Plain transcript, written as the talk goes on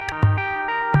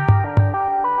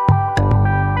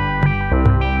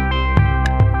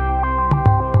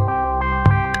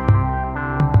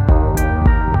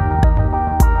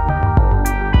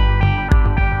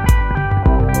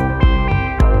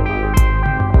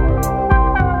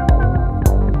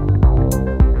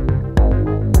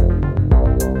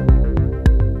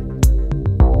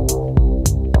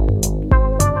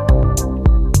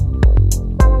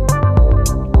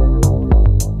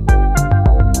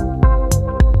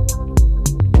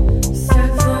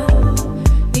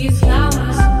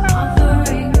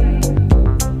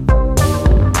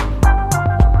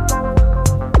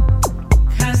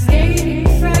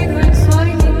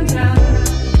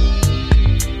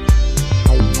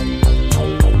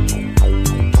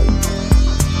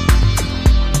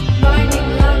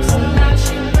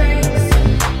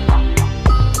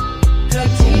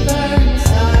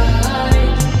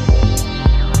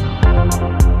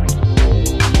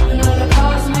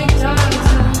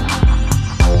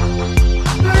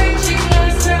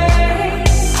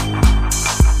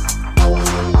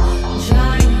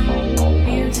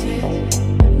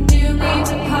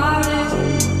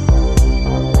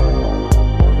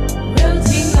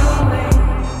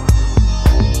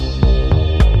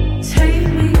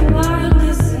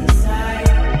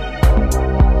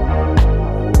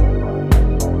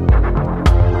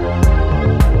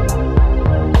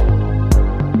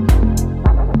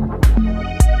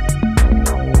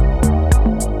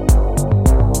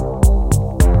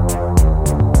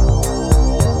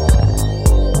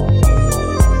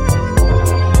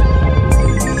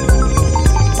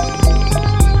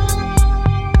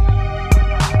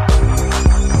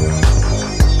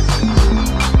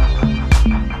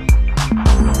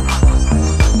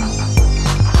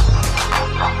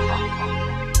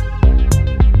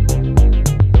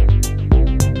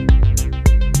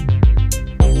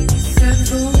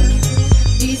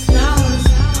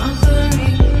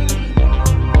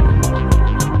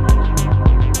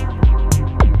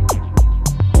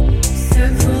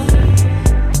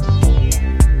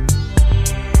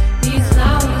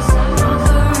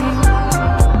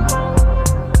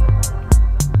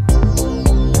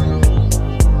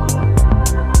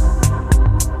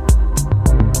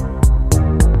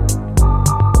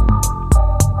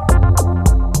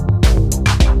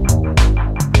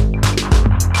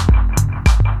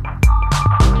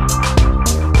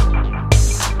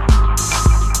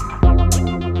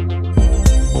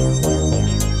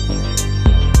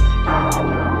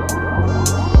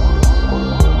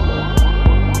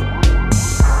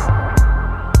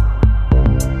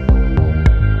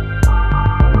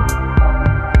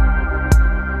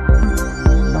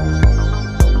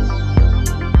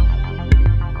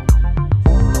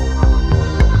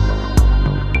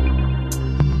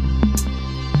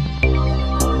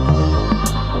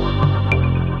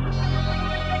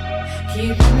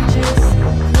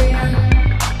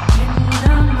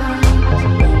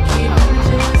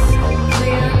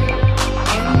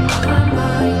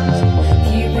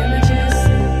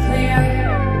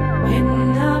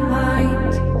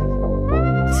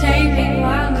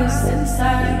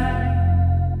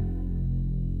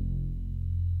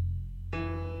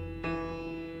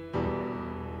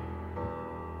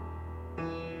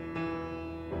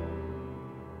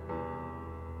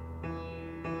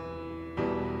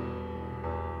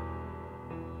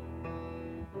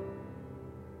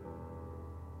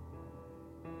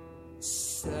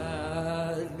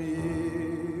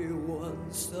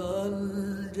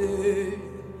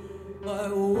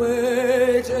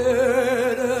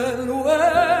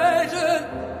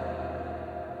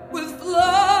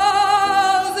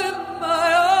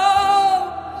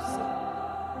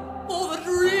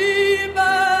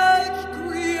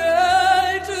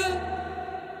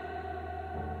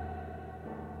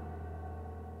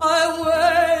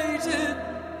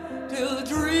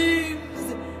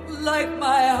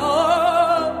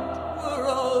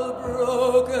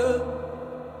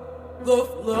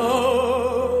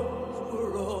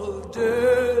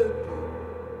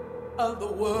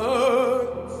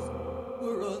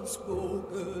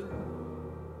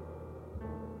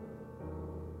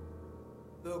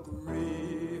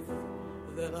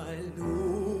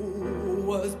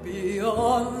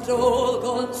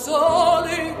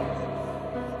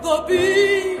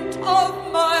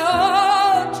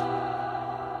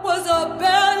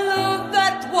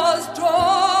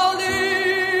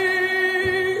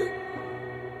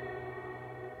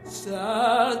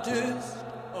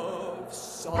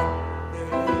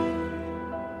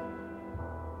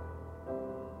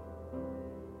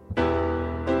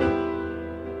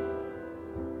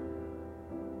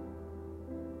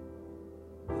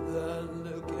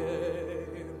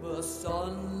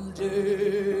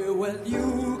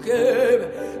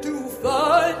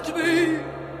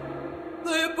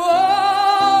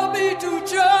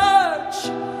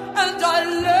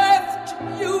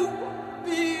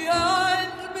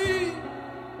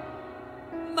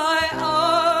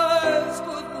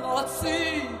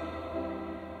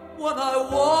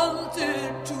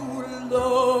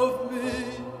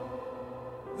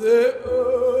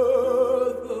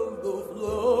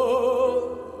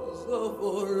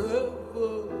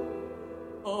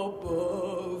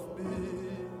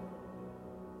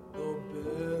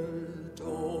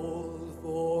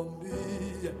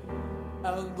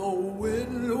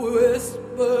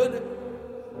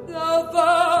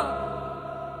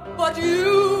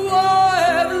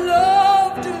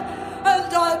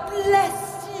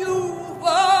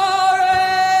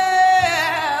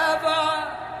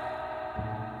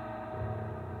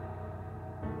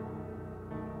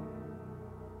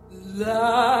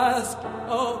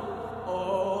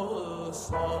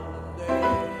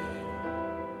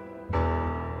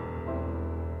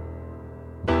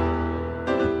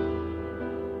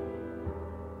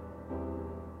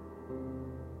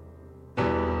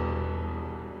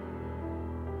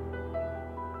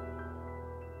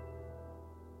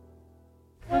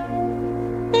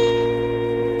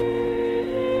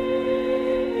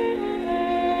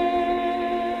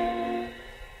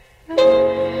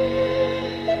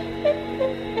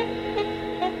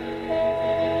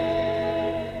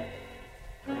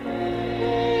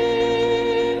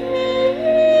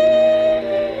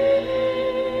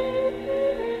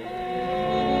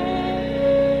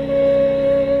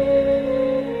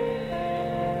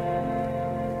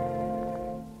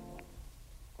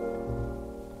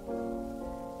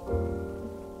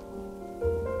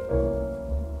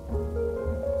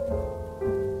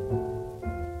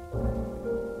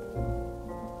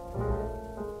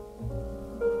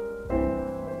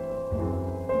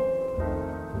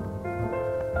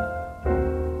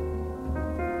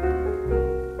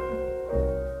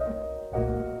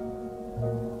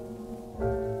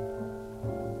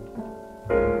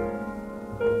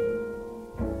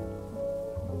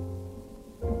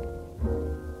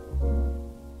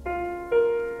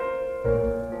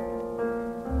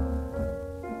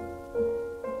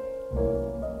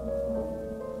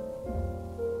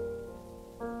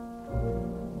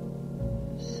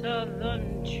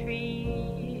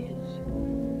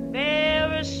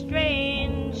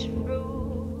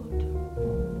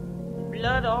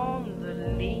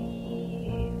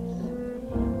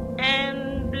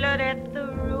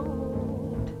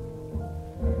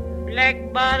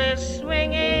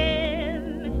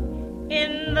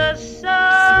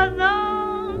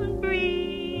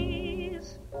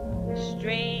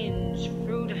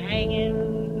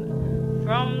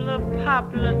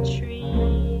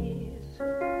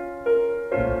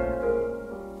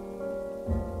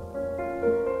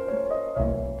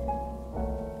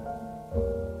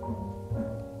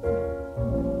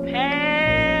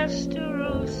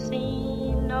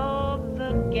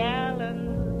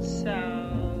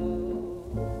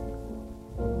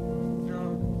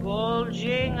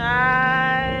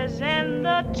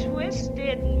a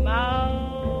twisted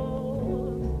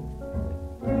mouth,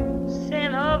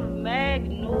 scent of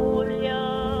magnolia,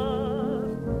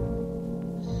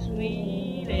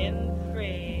 sweet and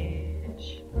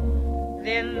fresh.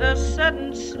 Then the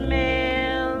sudden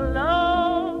smell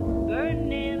of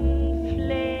burning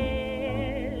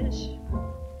flesh.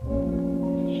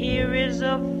 Here is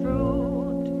a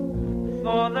fruit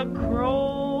for the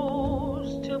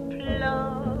crows to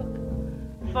pluck,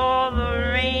 for the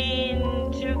rain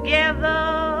to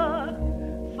gather,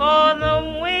 for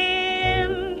the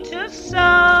wind to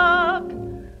suck,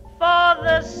 for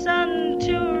the sun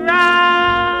to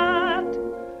rot,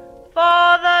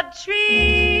 for the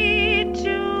tree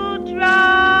to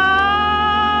drop.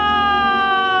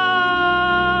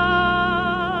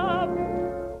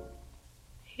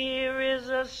 Here is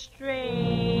a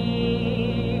strange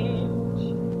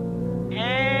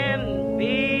and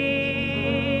bitter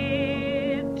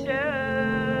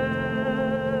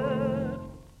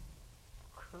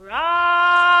crop.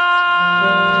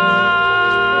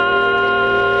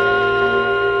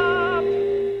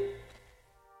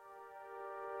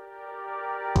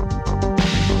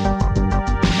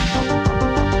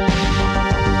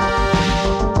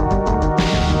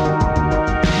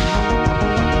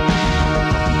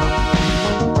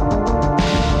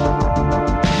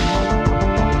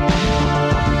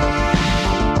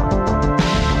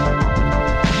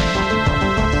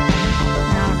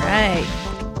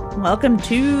 Welcome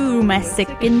to my sick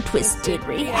and twisted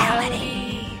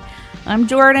reality. I'm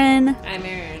Jordan. I'm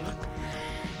Erin.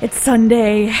 It's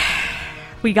Sunday.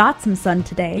 We got some sun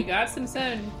today. We got some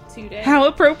sun today. How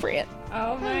appropriate.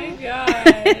 Oh my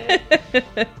god.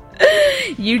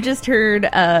 You just heard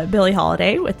Billie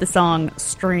Holiday with the song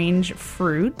Strange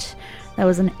Fruit. That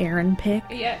was an Erin pick.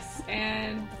 Yes,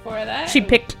 and before that... She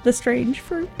picked the strange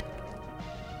fruit.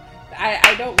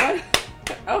 I don't want...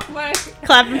 Oh my...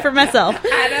 Clapping for myself.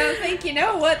 I don't think you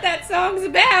know what that song's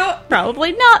about.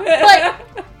 Probably not, but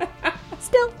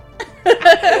still.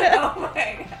 Oh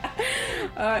my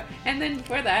god. And then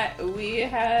before that, we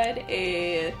had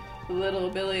a little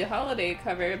Billie Holiday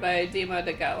cover by Dima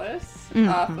DeGallis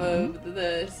off of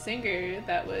the singer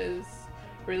that was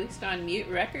released on Mute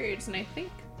Records, and I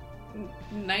think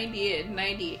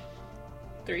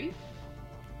 93?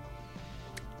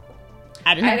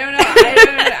 I don't know.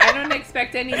 I don't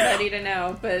expect anybody to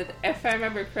know, but if I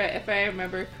remember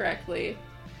correctly,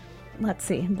 let's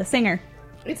see. The singer.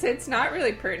 It's not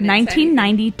really pertinent.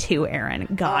 1992, Erin.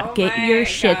 God, oh get your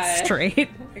shit God. straight.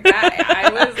 I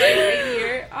was like a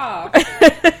year off.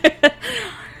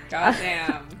 God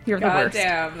damn. You're the worst. God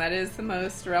damn, that is the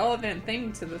most relevant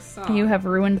thing to the song. You have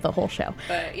ruined the whole show.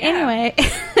 But yeah. Anyway,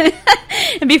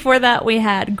 and before that, we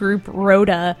had group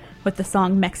Rhoda with the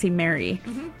song Mexi Mary.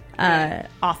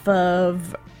 Off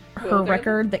of her Wilder.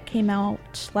 record that came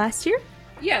out last year.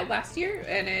 Yeah, last year,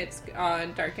 and it's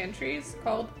on Dark Entries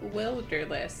called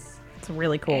Wilderless. It's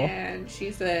really cool. And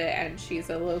she's a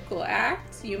local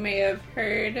act. You may have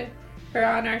heard her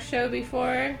on our show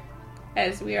before,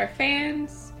 as we are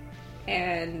fans.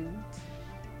 And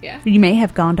yeah, You may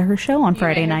have gone to her show on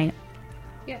Friday night.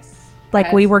 Yes.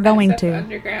 Like we were going to.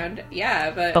 Underground.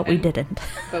 Yeah, But we didn't.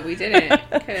 But we didn't,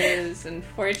 because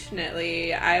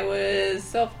unfortunately I was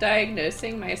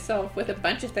self-diagnosing myself with a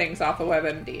bunch of things off of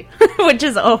WebMD. Which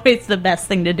is always the best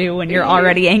thing to do when you're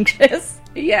already anxious.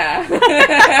 Yeah.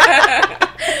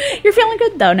 You're feeling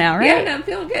good though now, right? Yeah, no, I'm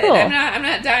feeling good. Cool. I'm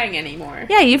not dying anymore.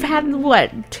 Yeah, you've had,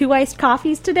 what, 2 iced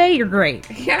coffees today? You're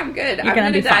great. Yeah, I'm good. You're I'm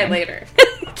gonna be die fine. later.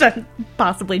 That's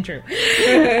possibly true.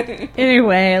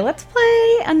 Anyway, let's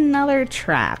play another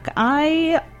track.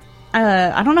 I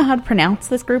don't know how to pronounce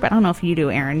this group. I don't know if you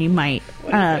do, Erin. You might.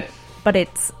 What is it? But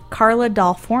it's Carla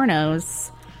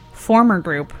Dalforno's former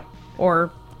group,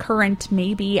 or current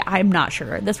maybe. I'm not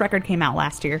sure. This record came out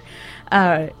last year.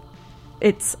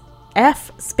 It's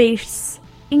F space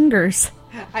Ingers.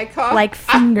 I call Like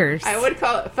fingers. I would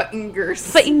call it fingers.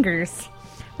 Fingers.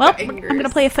 Well, Fingers. I'm going to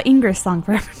play a Fingers song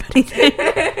for everybody.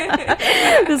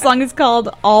 This song is called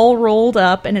All Rolled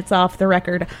Up, and it's off the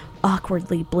record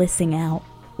Awkwardly Blissing Out,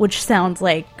 which sounds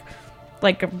like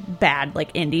a bad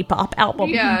indie pop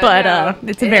album. Yeah, but no.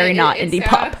 it's very not indie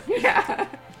pop. Yeah.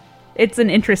 It's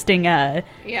an interesting Yeah,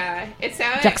 it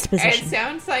sounds juxtaposition. It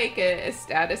sounds like a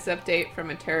status update from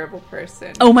a terrible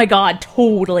person. Oh my god,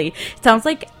 totally. It sounds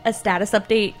like a status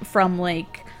update from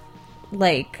like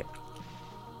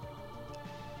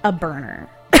a burner.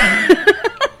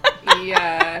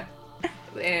 Yeah,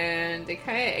 and it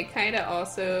kind of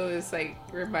also is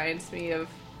reminds me of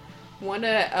one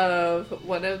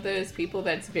of those people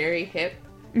that's very hip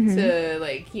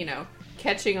to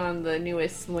catching on the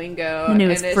newest lingo, The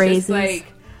newest and it's phrases. just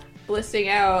blissing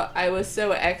out. I was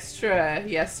so extra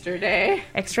yesterday.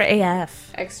 Extra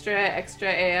AF. Extra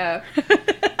AF.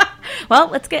 Well,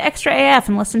 let's get extra AF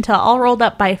and listen to All Rolled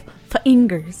Up by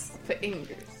Fingers. For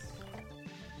Ingers.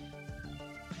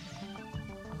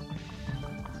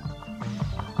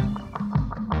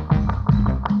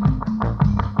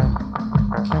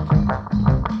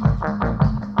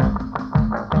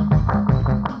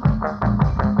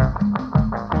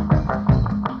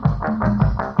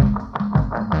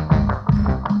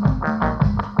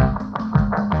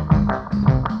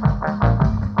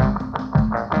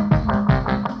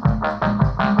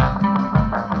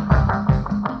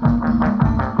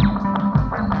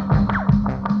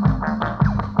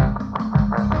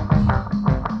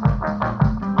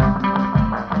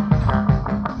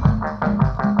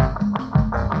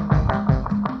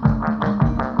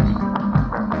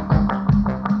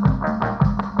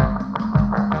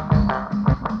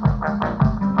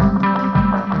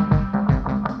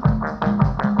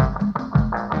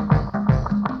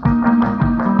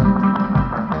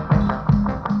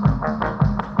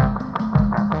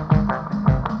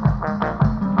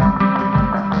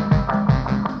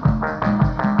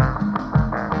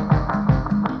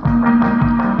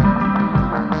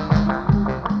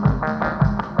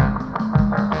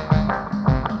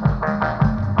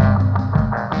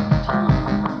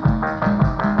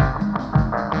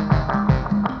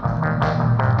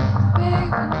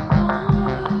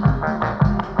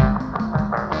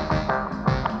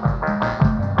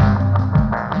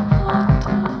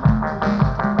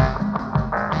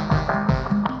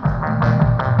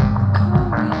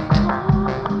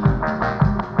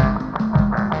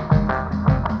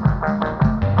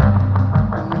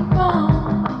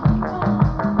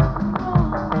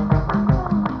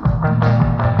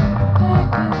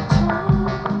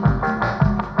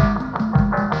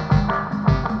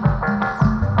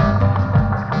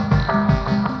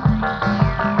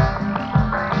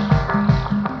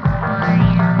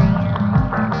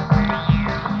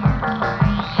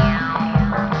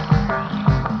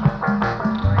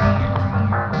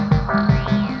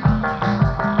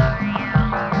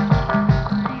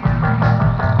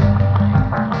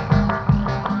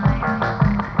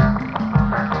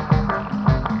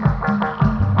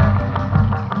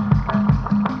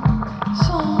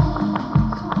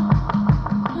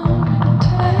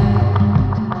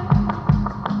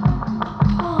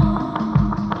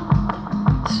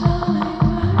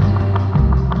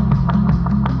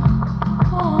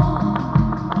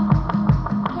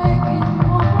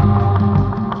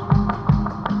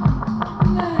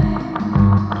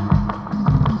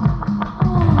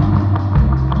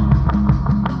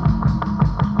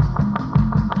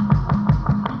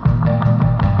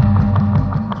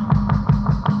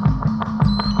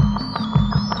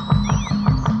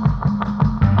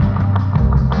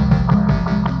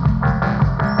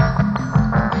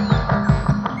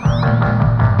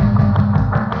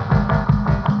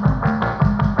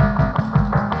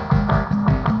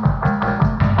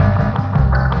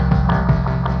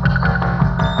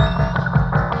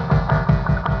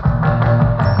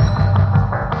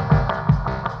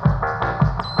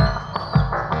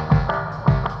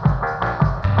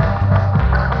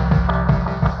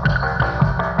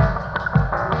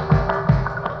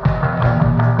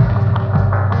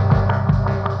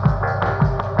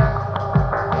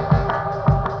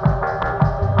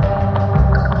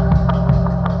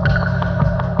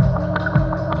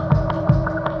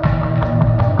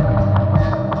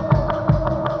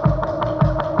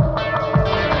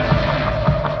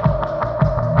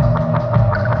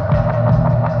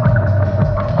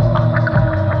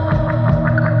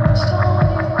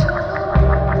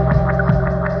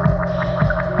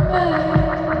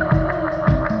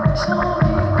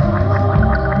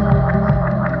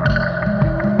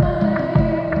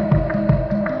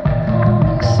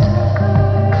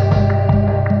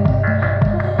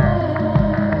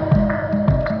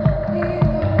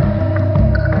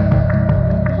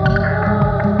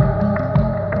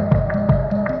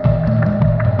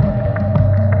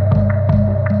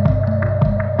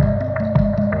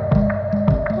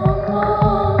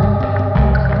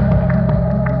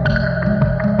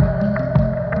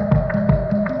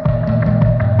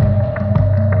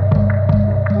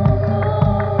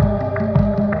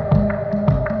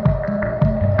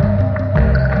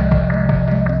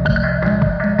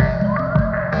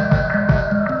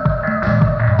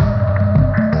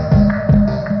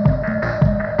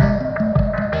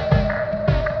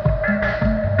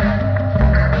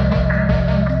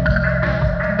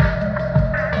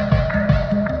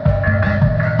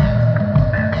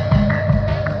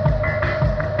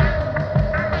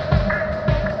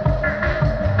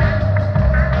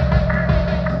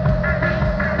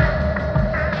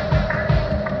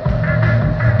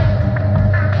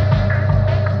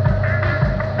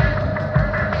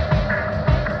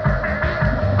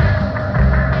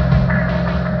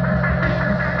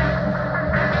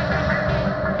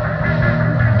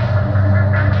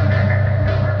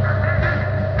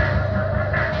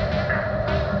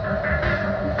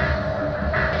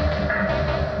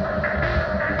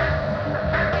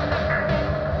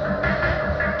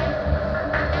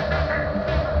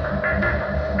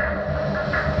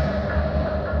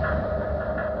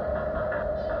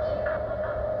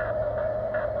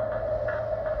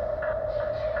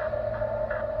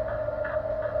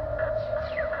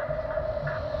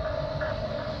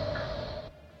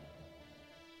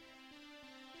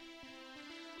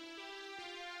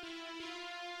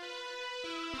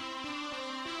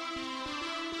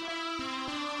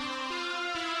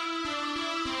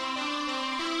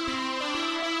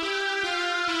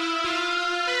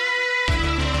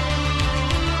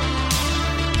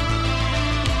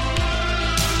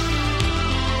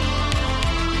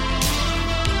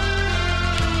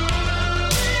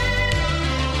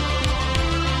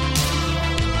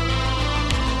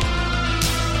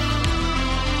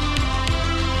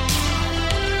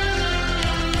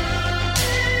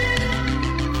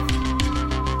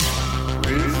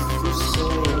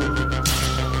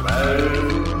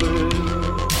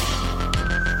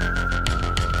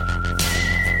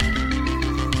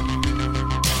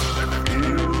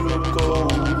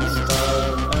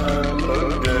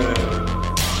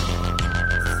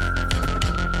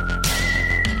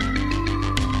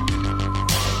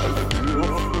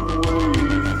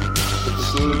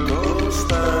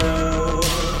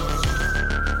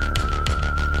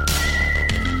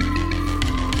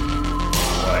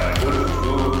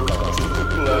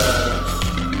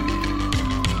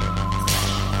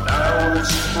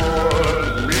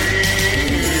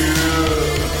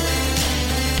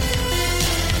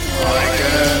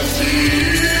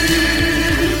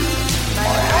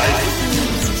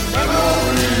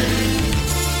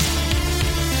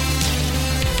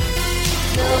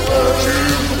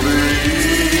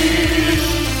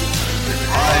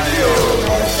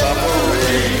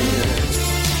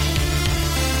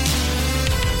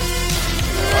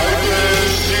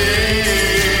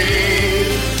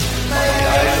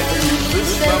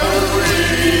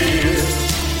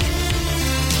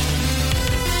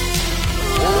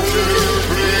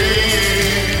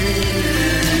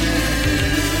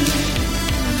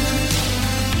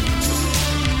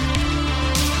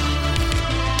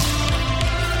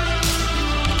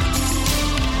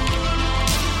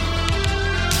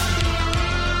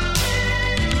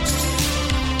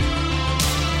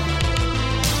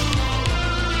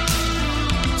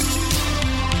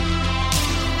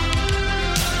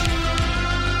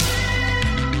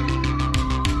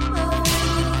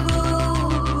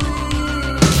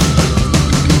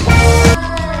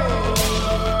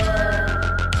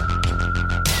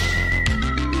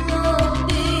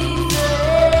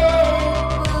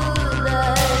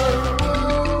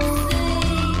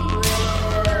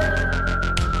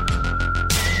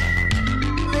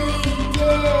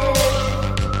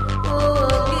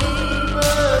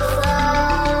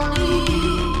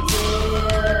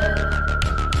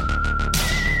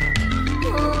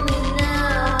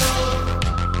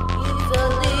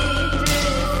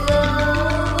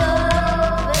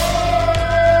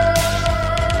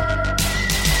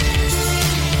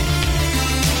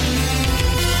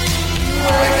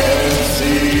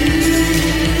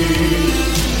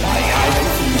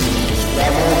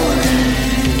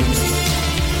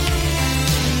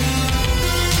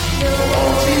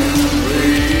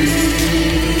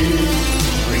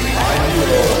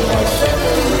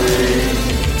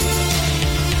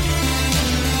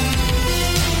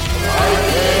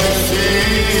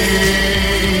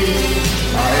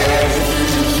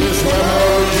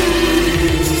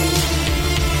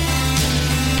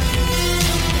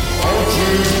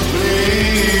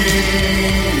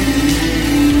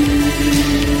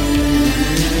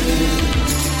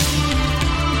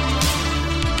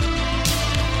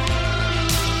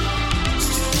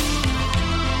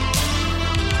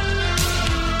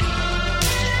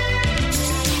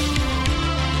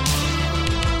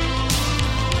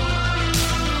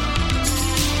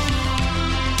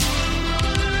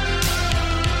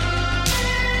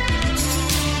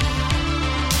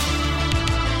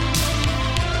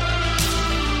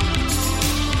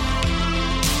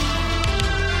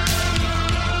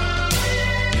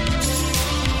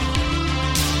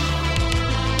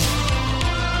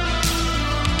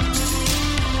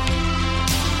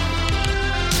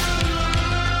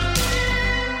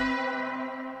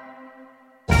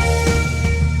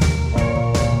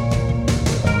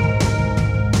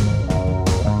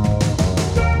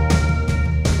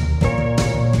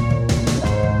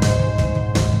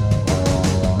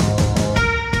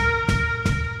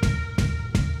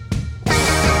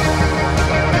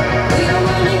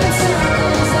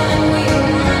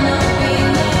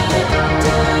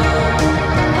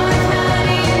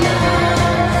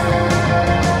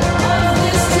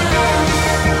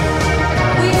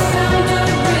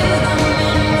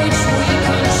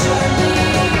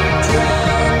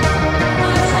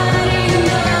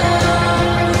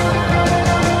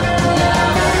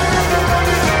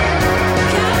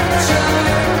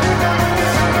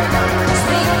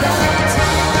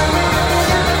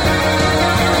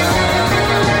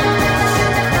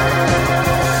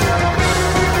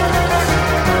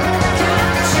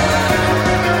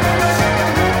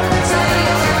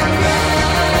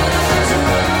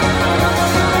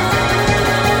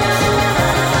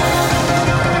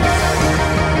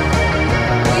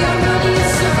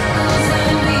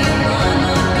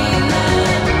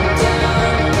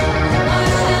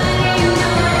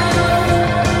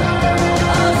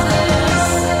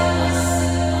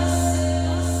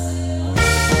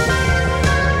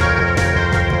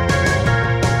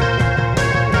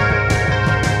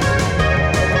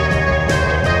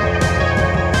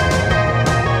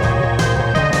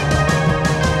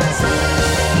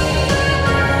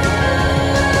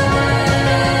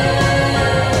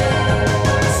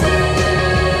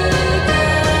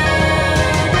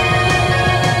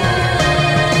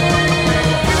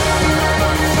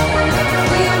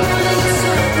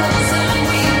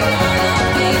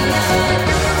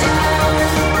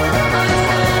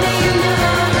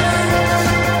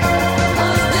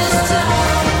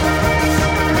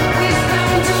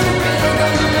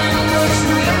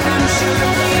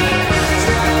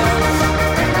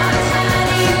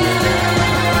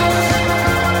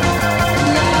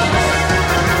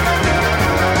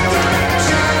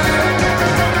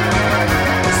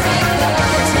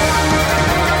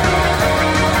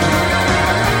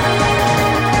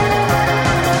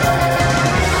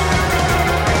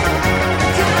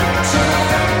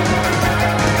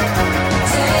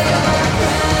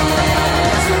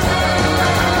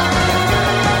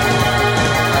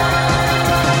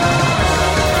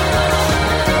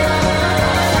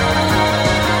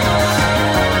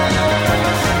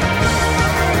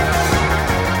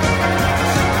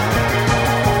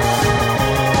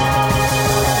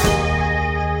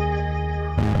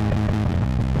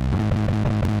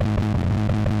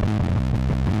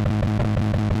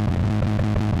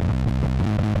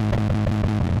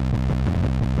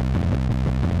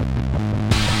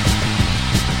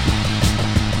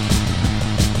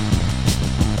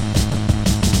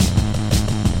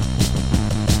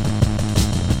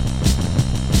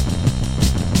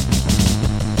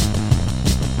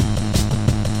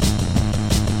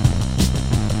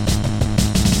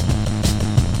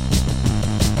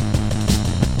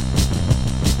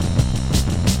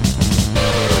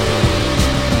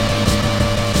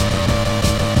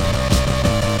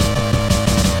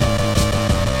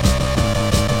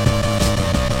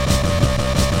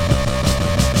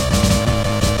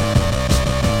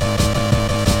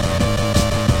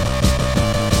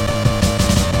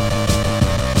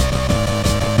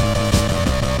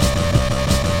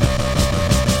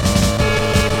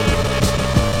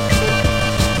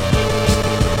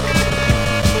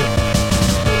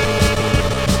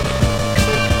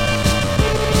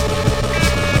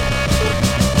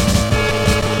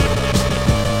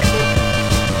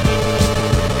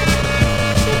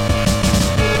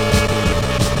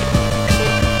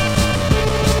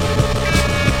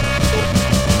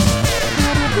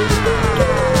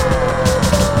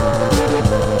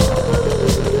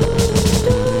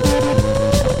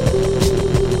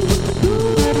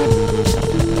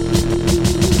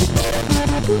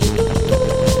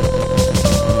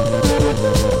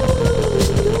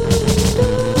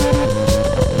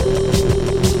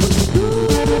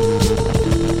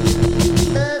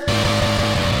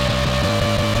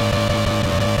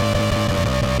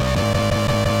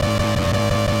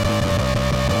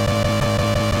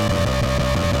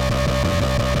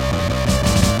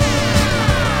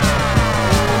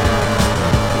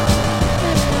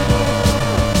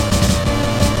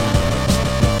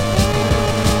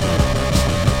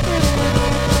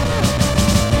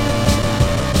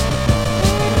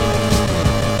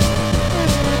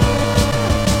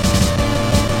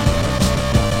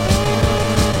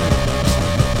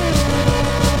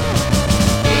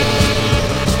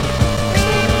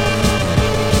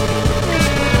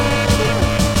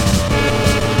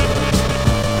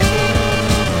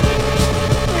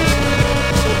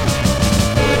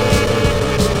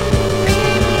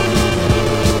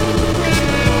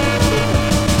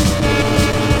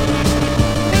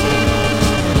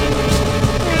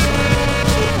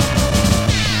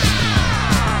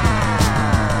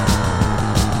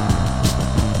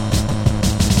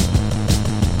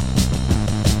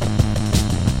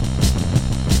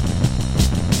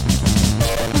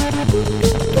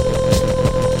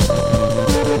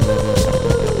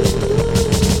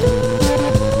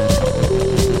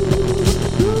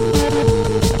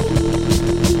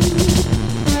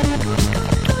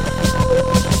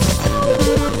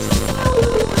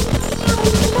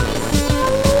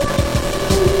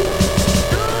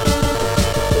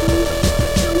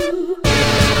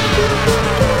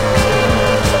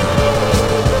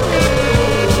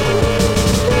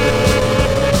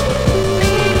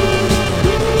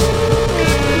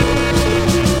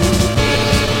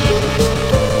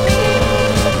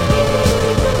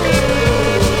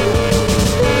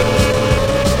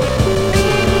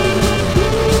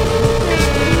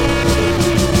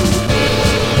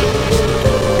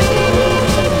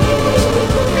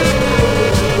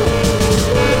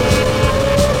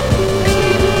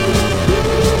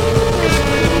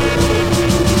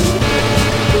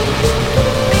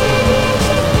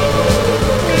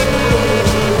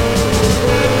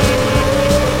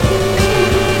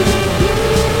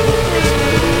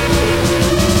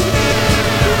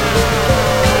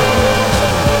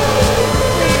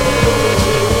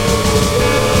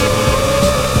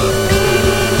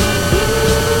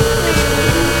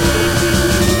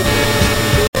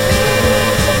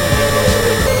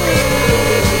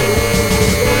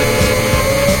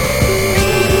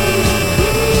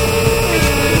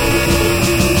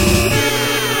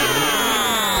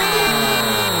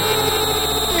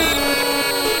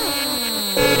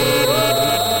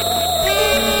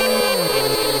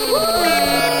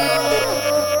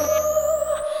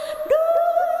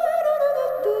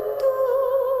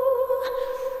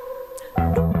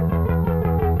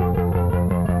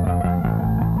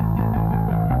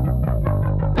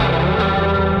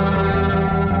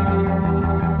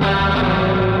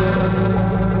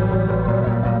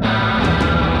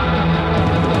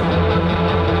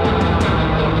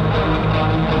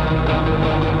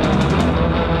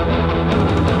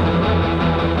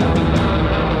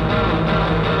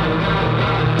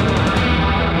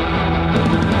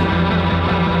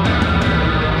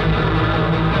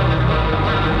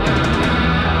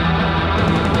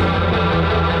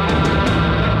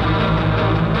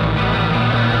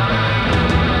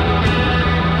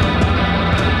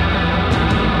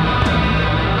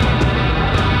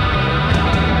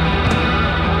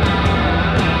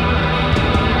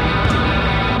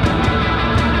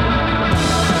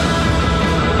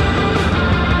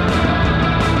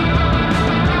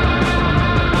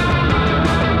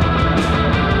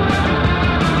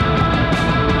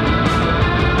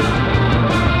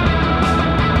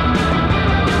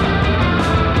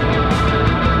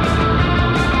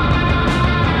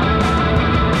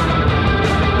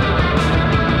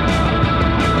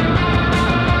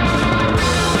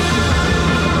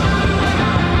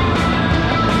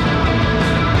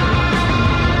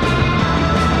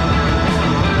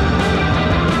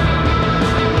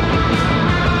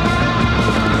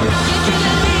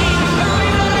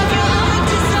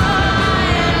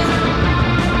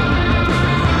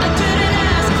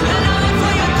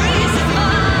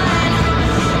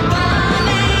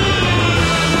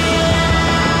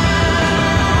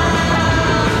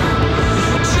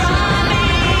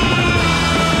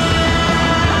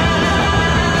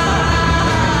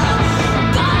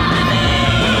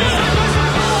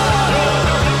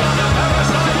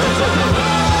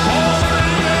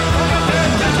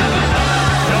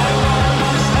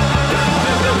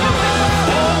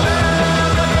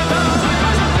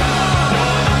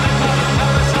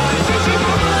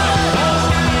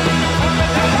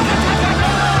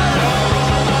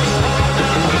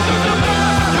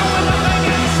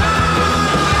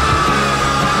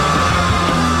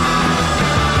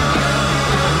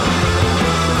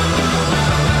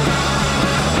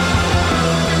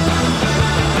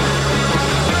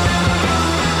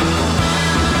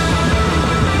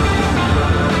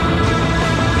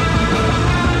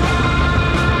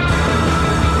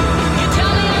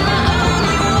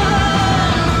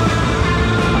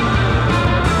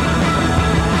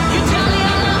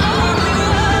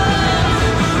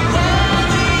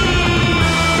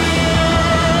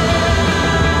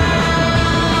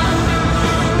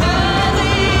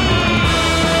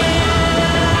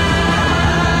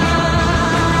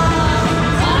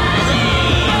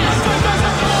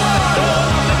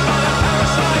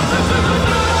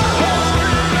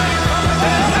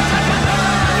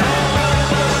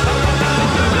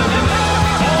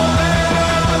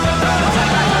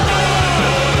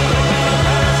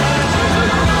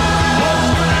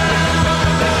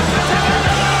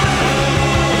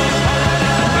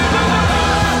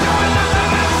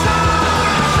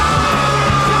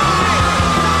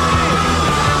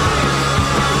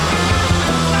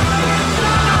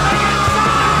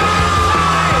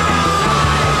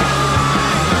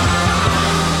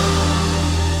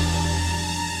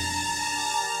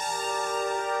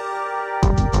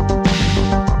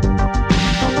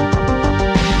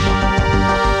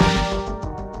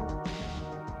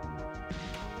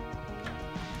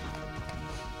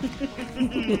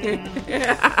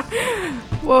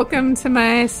 Welcome to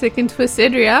my Sick and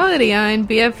Twisted Reality on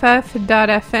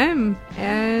BFF.fm.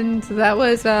 And that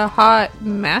was a hot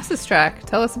Masses track.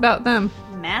 Tell us about them.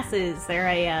 Masses. They're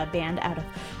a band out of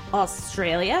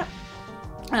Australia.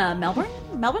 Melbourne?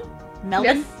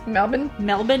 Yes, Melbourne.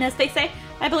 Melbourne, as they say,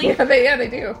 I believe. Yeah, they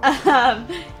do.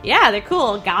 Yeah, they're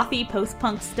cool. Gothy,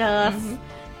 post-punk stuff.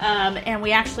 And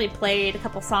we actually played a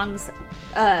couple songs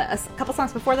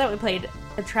before that. We played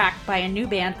a track by a new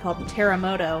band called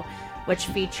Terremoto, which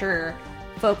feature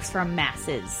folks from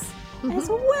Masses as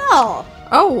well.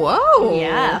 Oh, whoa.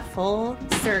 Yeah, full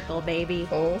circle, baby.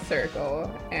 Full circle.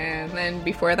 And then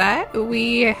before that,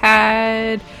 we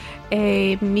had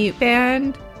a mute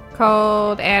band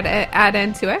called Ad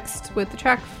N2X with the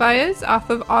track Fires off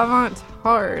of Avant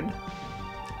Hard.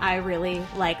 I really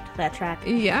liked that track.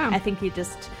 Yeah. I think you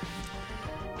just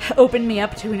opened me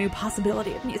up to a new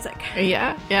possibility of music.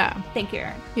 Yeah. Thank you,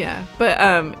 Aaron. Yeah, but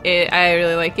I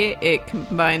really like it. It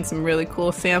combines some really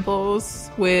cool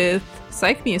samples with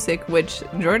psych music, which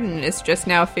Jordan is just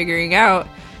now figuring out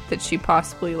that she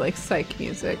possibly likes psych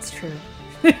music. It's true.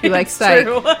 You like psych?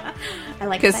 True. I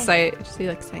like Because psych. she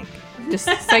likes psych. Just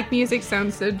psych music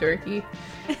sounds so dorky.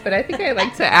 But I think I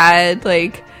like to add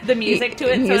like The music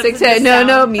to it. music so it to doesn't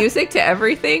sound- music to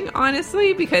everything.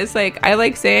 Honestly, because like I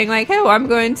like saying like, "Oh, I'm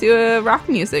going to a rock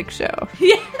music show."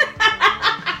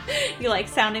 You like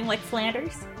sounding like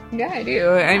Flanders? Yeah, I do.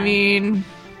 I mean,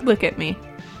 look at me.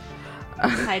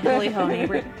 Hidely ho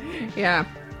neighbor. Yeah.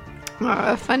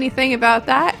 A funny thing about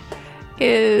that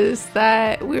is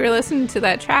that we were listening to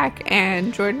that track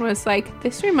and Jordan was like,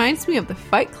 "This reminds me of the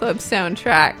Fight Club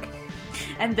soundtrack."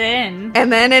 And then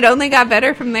And then it only got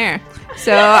better from there.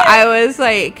 So I was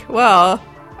like, well,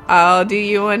 I'll do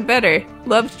you one better.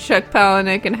 Loved Chuck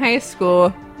Palahniuk in high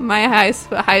school. My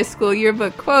high school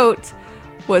yearbook quote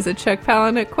was a Chuck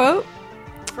Palahniuk quote.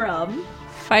 from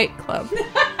Fight Club.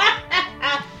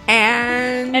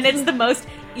 and it's the most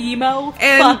emo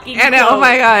and fucking oh quote.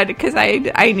 my god, because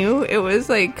I knew it was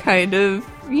like kind of,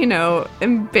 you know,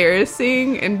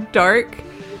 embarrassing and dark,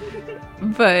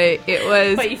 but it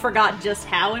was But you forgot just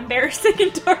how embarrassing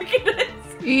and dark it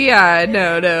is. yeah,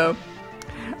 no.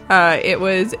 It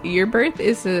was, your birth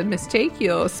is a mistake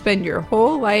you'll spend your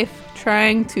whole life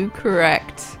trying to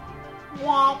correct.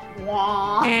 Womp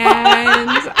womp.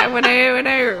 And when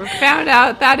I found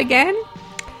out that again,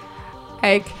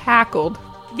 I cackled.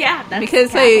 Yeah, that's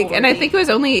Because like, and I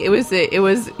cackle-worthy. think it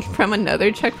was from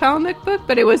another Chuck Palahniuk book,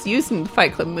 but it was used in the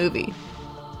Fight Club movie.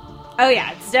 Oh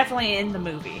yeah, it's definitely in the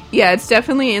movie. Yeah, it's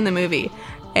definitely in the movie.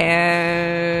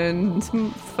 And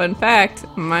fun fact,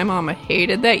 my mama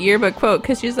hated that yearbook quote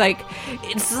because she's like,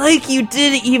 "It's like you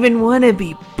didn't even want to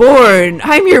be born.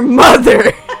 I'm your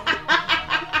mother."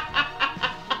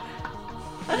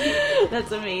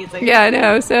 That's amazing. Yeah, I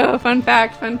know. So fun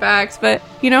facts. But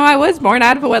you know, I was born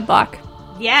out of a wedlock.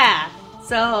 Yeah.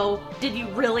 So, did you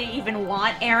really even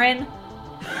want Aaron?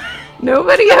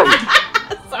 Nobody ever.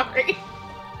 Sorry.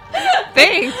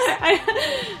 Thanks.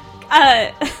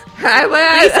 I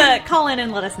Lisa, call in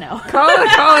and let us know. call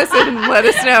us and let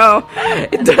us know.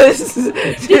 It does.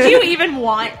 Did you even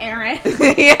want Aaron?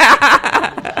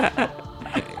 Yeah.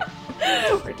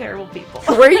 We're terrible people.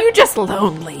 Were you just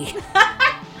lonely?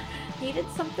 Needed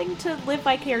something to live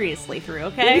vicariously through,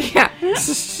 okay? Yeah.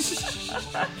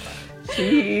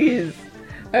 Jeez.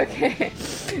 Okay.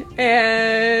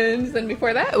 And then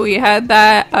before that, we had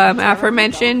that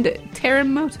aforementioned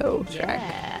Terremoto track.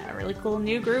 Yeah, a really cool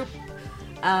new group.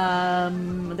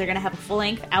 They're gonna have a full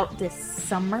length out this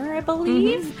summer, I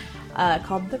believe,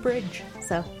 called The Bridge.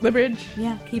 So, The Bridge.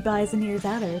 yeah, keep eyes and ears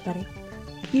out, everybody.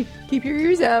 Keep your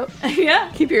ears out. Yeah,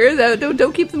 Keep your ears out.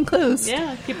 Don't keep them closed.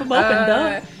 yeah, keep them open,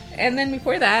 duh. And then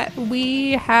before that,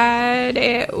 we had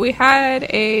a little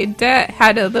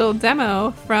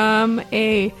demo from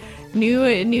a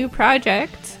new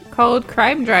project called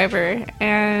Crime Driver,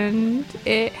 and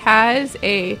it has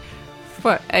a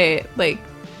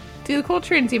do the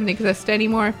Coltrane's even exist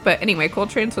anymore? But anyway,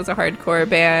 Coltrane's was a hardcore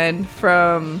band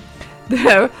from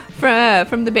the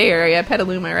Bay Area,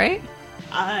 Petaluma, right?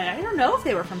 I don't know if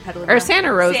they were from Petaluma Or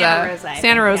Santa Rosa.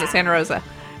 Santa Rosa. Santa Rosa.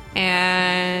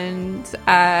 And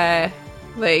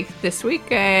like this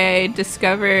week I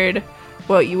discovered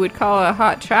what you would call a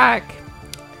hot track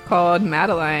called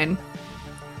Madeline.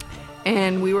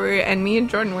 And me and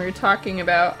Jordan were talking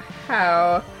about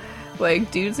how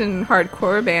like dudes in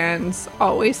hardcore bands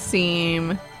always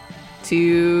seem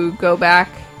to go back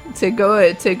to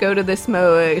this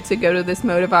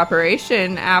mode of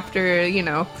operation after, you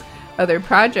know, other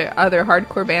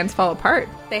hardcore bands fall apart.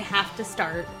 They have to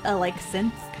start a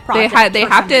synth They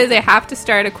project. have to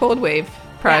start a cold wave.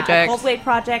 project. Yeah, a Cold Wave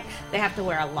project. They have to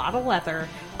wear a lot of leather,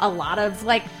 a lot of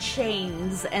like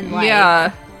chains, and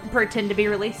like pretend to be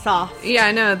really soft.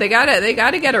 Yeah, no, they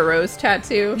gotta get a rose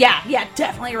tattoo. Yeah,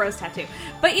 definitely a rose tattoo.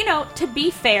 But you know, to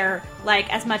be fair,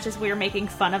 like as much as we were making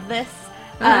fun of this,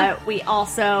 we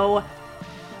also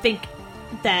think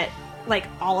that like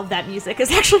all of that music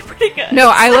is actually pretty good.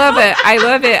 No, I love it. I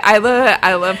love it. I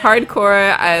love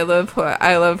hardcore. I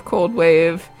love Cold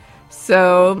Wave.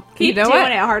 So keep you know doing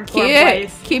what? it, hardcore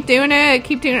boys. Keep doing it.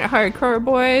 Keep doing it, hardcore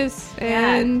boys.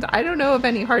 And I don't know of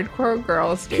any hardcore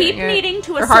girls doing keep it. Needing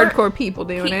to or hardcore people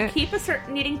doing it. Keep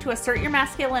needing to assert your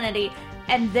masculinity,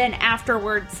 and then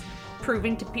afterwards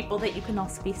proving to people that you can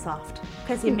also be soft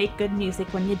because you make good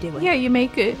music when you do it. Yeah, you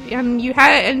make it,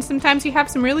 and sometimes you have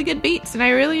some really good beats, and I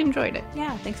really enjoyed it.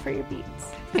 Yeah, thanks for your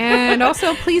beats. And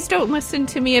also, please don't listen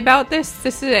to me about this.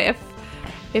 This is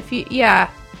if you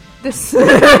this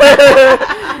sometimes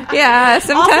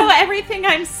also everything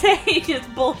I'm saying is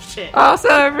bullshit. Also,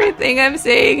 everything I'm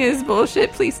saying is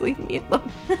bullshit. Please leave me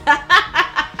alone.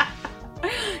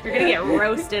 You're gonna get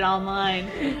roasted online.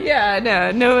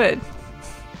 Yeah, no.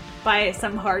 By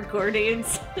some hardcore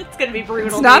dudes. It's gonna be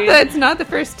brutal. It's not the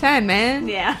first time, man.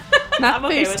 Yeah. Not the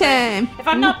first time. If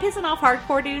I'm not pissing off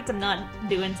hardcore dudes, I'm not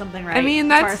doing something right. I mean,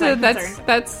 that's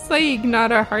like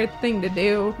not a hard thing to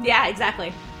do. Yeah,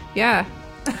 exactly. Yeah.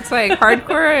 It's like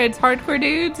hardcore, it's hardcore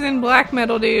dudes and black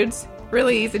metal dudes.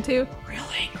 Really easy too. Real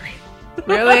angry.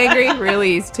 Really angry,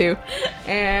 really easy too.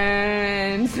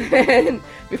 And then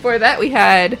before that we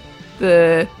had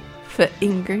the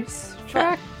Fingers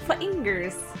track.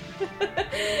 Fingers.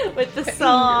 With the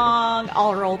song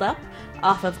All Rolled Up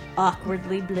off of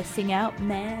Awkwardly Blissing Out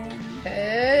Man.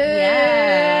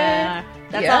 Yeah.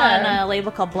 That's on a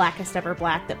label called Blackest Ever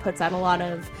Black that puts out a lot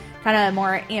of kind of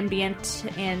more ambient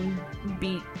and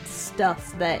beat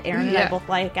stuff that Aaron and I both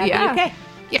like out of the UK.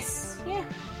 Yes.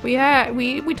 Yeah.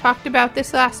 We talked about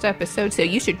this last episode, so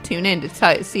you should tune in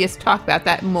to see us talk about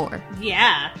that more.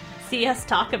 Yeah. See us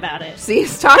talk about it. See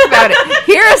us talk about it.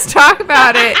 Hear us talk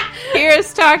about it. Hear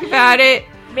us talk about it.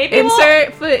 Maybe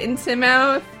insert foot into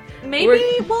mouth. Maybe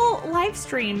we'll live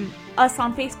stream us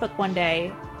on Facebook one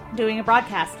day doing a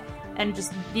broadcast. And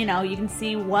just, you can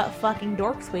see what fucking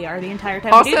dorks we are the entire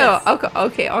time we do this.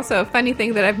 Okay, also, a funny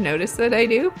thing that I've noticed that I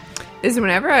do is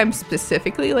whenever I'm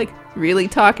specifically, like, really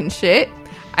talking shit,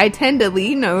 I tend to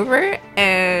lean over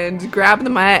and grab the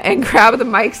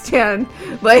mic stand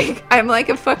like I'm like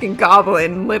a fucking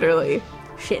goblin, literally.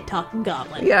 Shit talking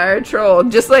goblin. Yeah, or a troll.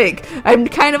 Just like I'm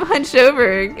kind of hunched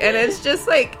over, and it's just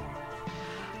like,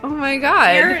 oh my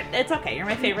god. It's okay. You're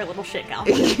my favorite little shit gal.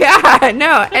 Yeah,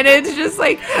 no, and it's just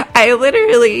like I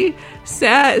literally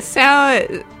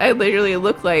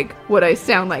look like what I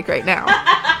sound like right now.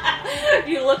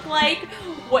 You look like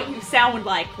what you sound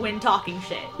like when talking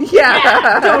shit.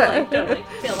 Yeah. Totally.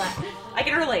 Feel that. I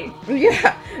can relate.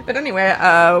 Yeah. But anyway,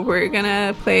 we're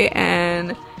gonna play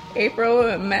an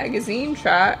April magazine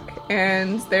track,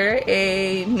 and they're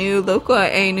a new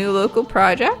local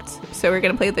project. So we're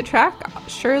gonna play the track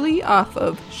Shirley off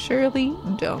of Surely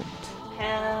Don't.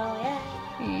 Hell yeah.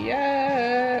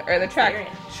 Yeah. Or the track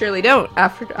Surely Don't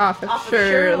off of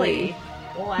Shirley.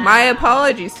 Wow. My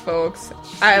apologies, folks.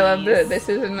 Jeez. I love this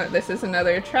is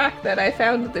another track that I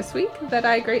found this week that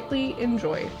I greatly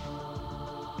enjoy.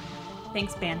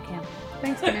 Thanks, Bandcamp. I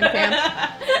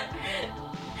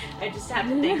just have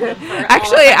to thank them for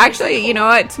actually, you know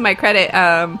what? To my credit,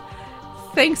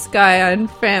 thanks, Guy on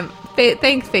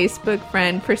thanks, Facebook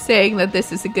friend, for saying that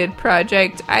this is a good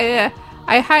project. I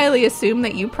highly assume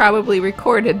that you probably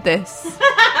recorded this,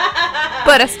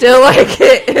 but I still like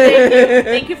it.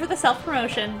 Thank you for the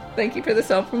self-promotion. Thank you for the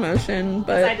self-promotion.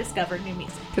 But I discovered new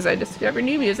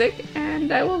music.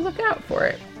 And I will look out for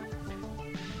it.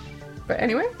 But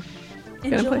anyway,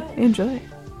 enjoy.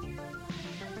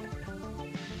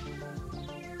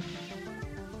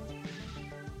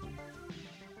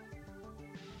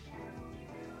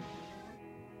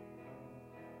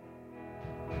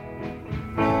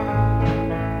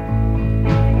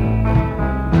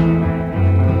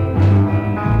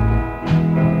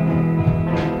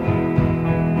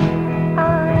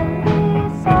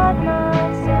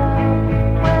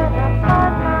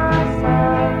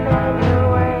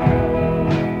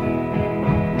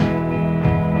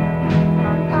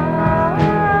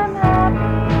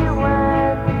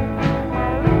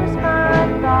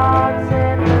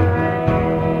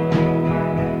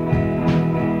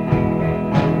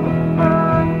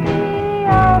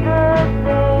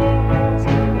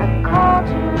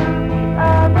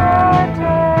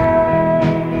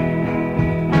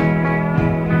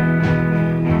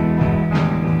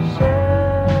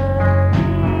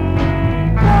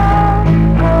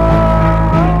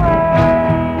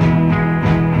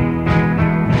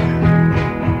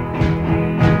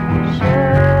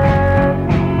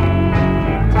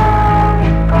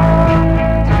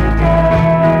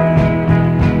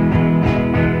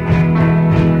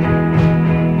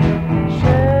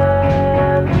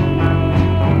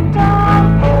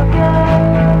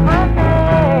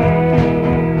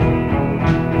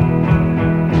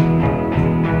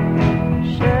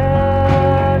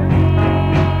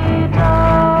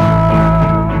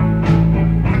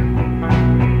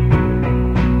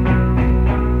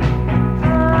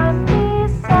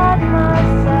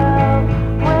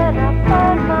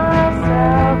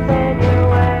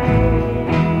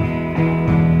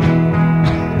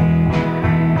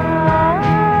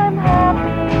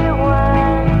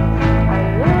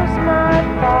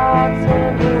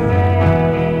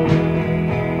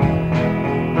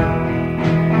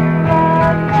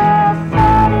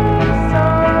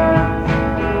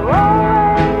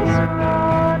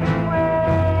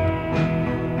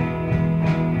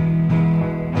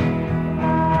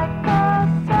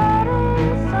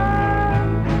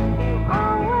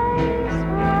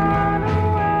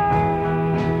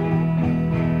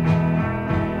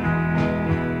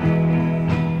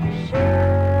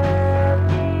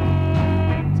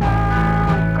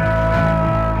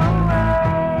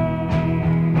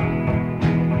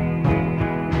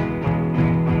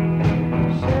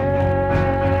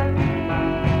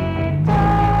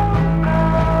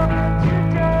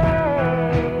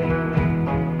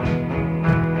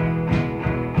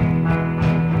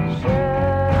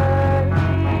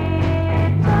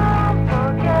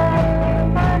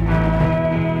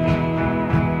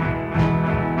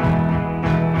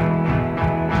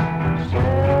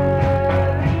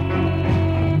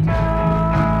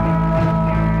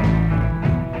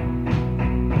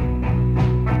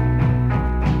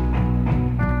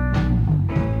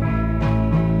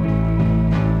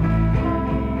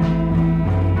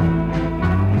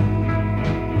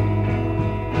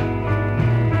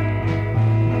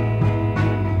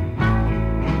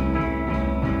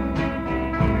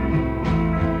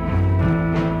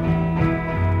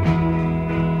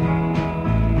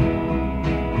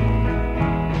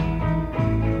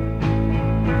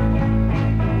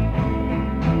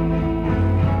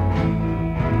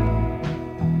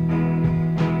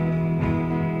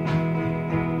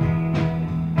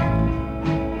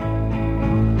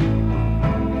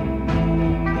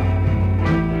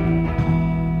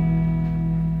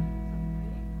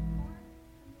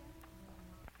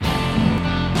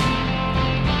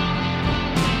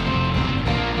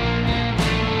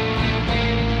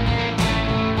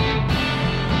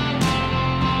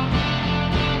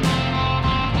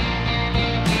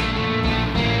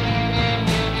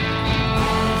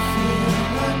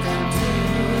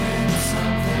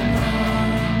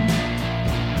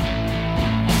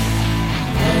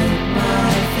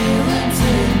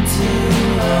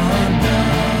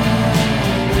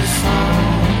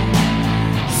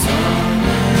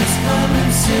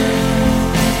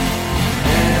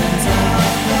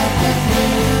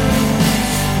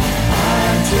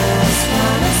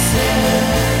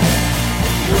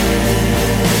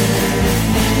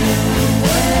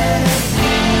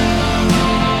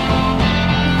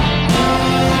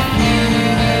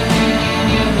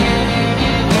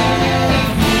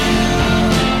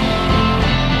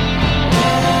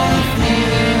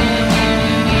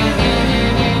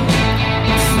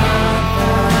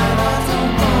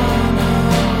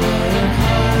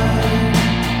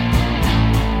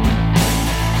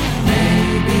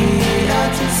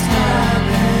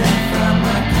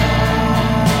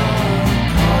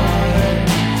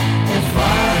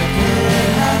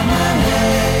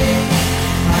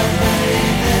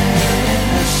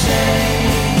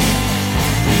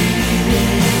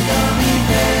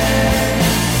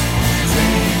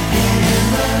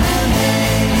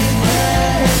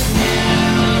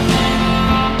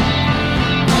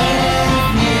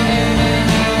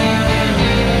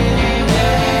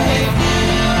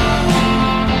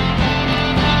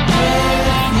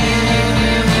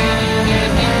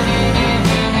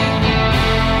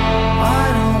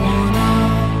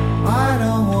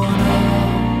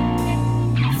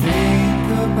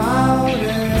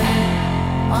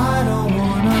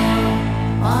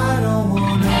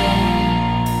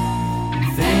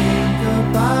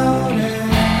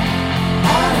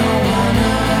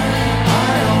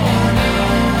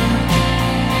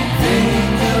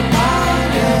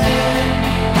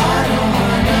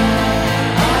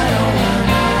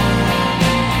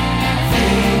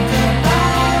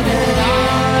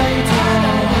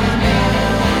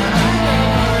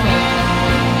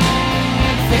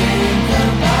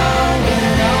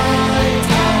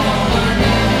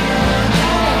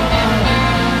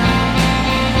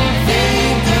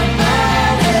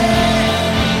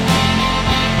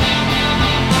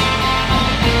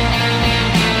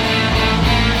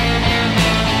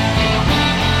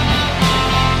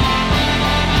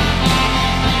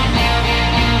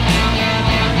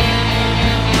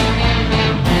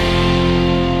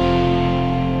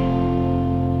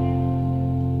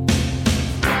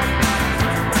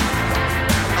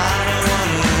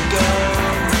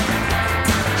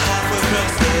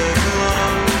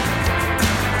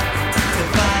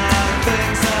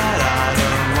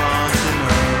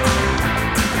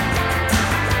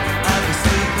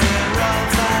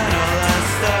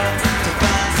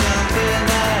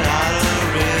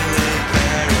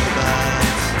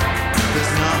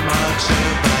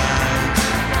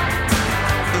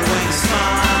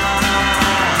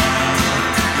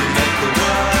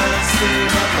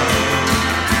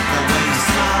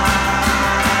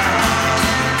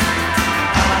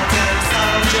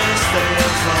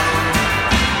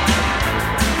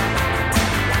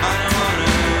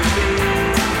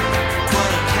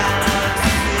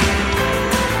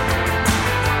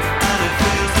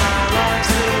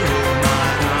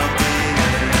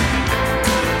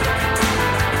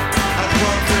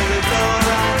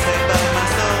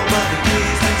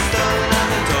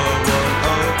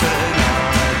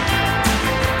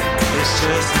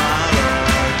 just my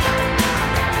luck.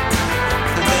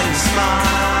 And then you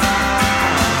smile,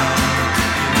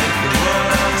 you make the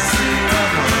world seem a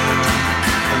hug.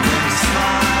 And when you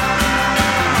smile,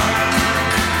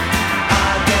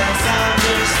 I guess I'm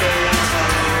just staying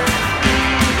tired.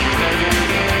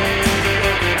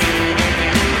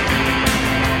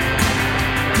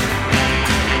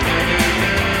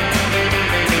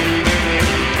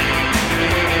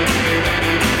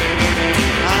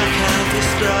 I can't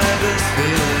describe this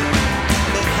feeling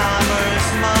that hammers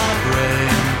my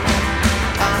brain.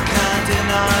 I can't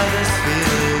deny this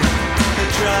feeling that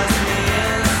drives me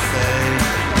insane.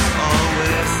 It's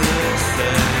always the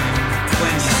same.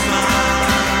 When you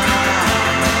smile,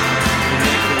 you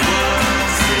make the world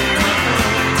seem a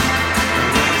hug. And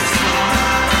when you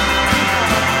smile,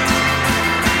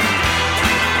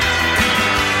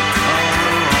 oh,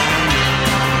 I'm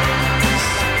yours.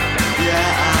 Yeah,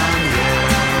 I'm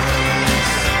yours.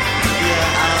 Yeah,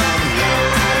 I'm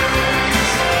yours.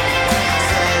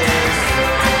 Say it so,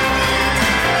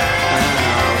 and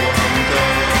I won't go.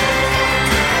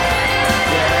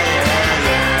 Yeah, yeah,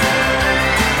 yeah.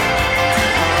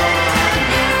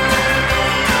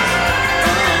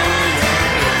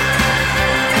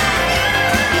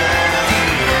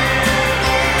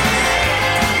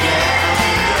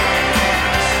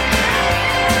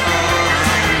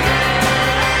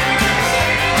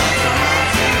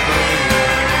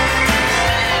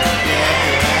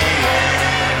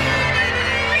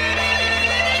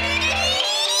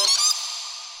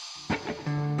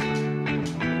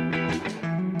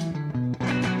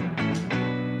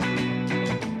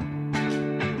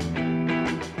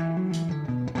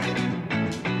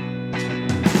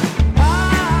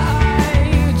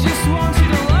 I just want you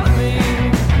to love me,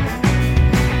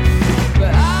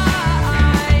 but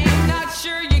I'm not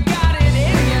sure you got it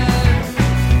in ya.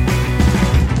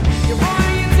 You're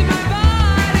boring into my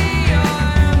body,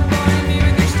 I'm boring me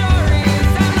with your stories.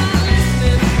 I'm not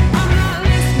listening, I'm not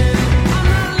listening, I'm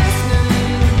not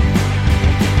listening.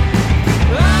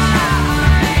 I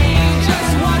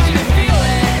just want you to feel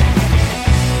it,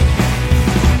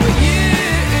 but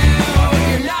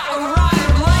you're not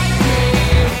around like me.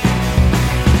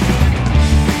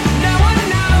 No one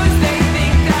knows, they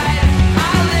think that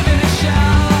I live in a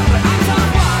shell, but I'm top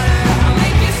water. I'll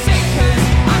make you sick 'cause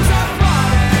I'm top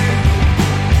water.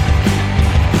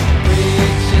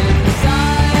 Reach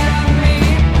inside of me,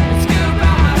 scoop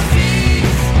out my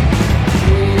seeds.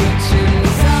 Reach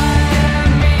inside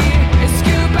of me,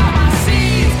 scoop out my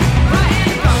seeds.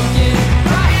 Rotten pumpkin,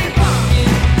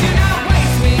 do not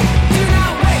waste me, do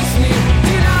not waste me,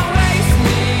 do not waste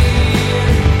me.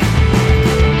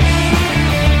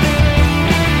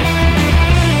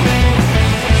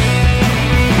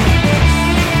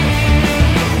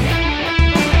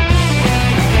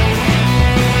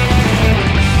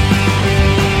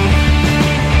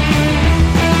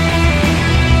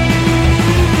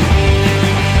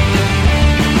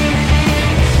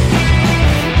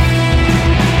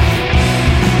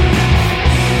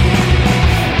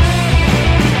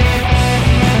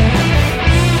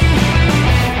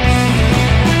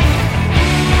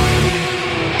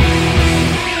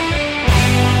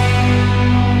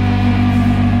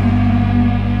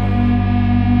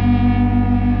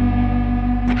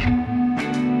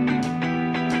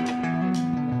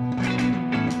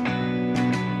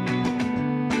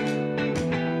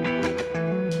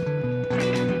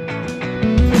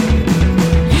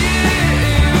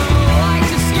 Like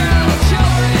to scare little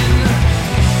children,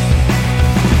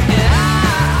 and I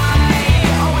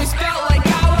always felt like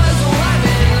I was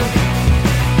 11.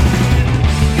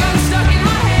 Gun stuck in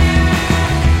my hair,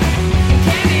 and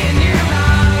candy in your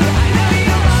mouth. I know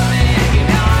you love it, you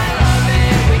know I love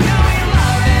it, we know we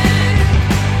love it.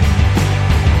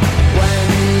 When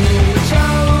you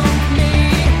choke me,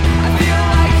 I feel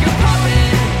like you're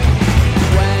popping.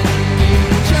 When you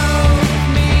choke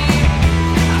me,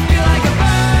 I feel like a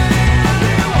bird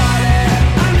underwater,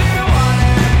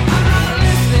 underwater. I'm not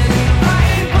listening,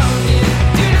 rotten pumpkin,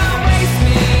 do not waste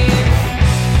me.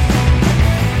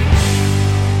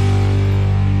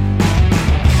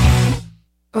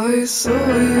 I saw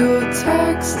your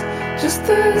text just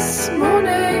this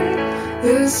morning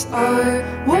as I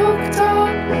walked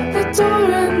out the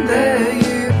door, and there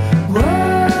you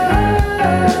were,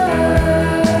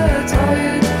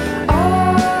 tired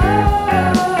eyed,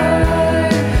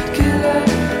 killer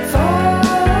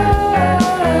find.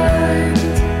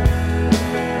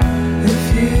 If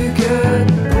you get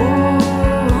bored,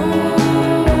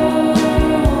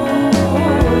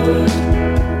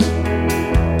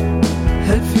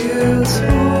 head feels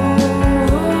hard.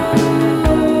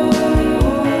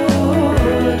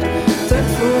 Don't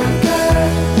forget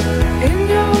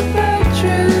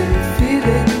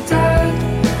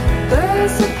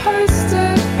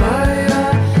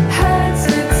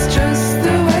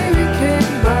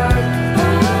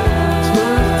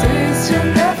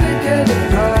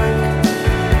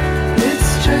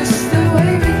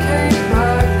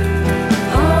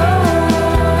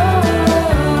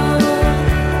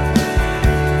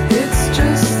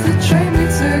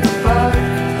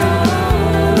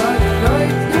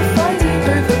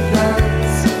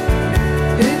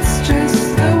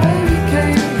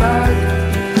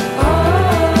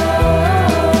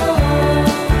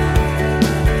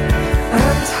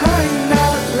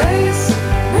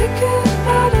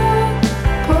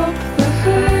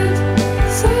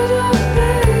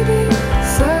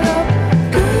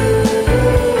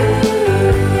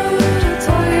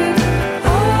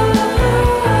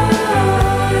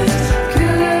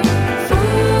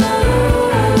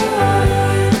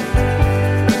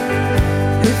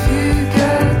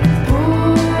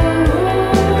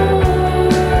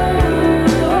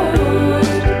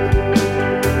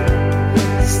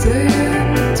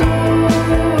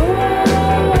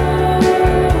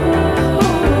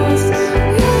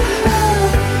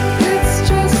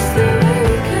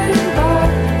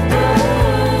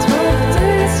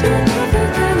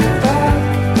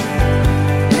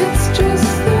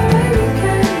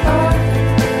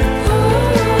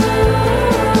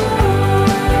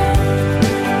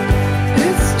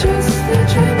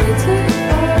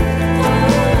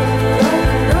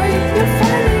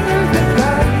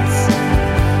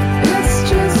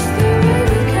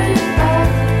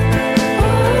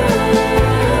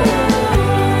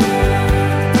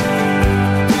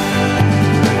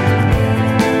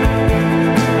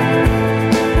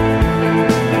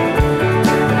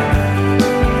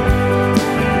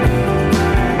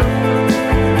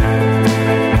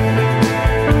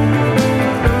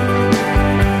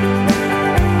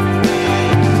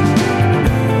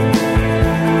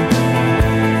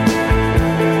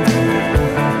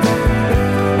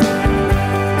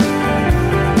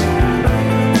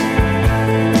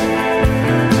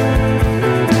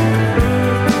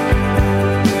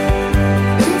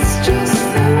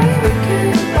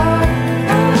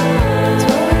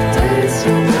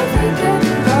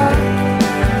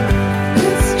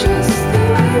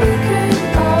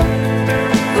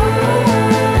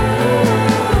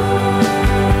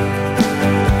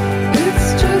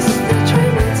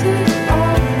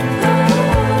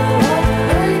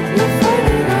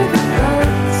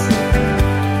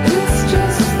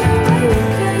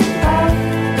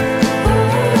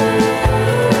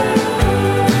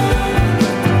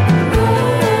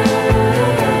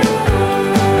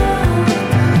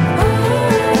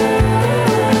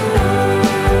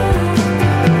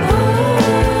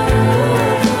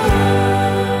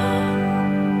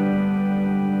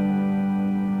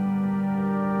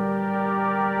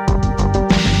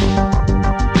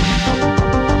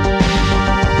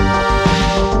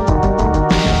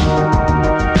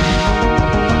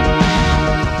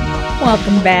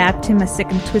Welcome back to my sick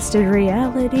and twisted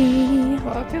reality.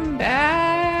 Welcome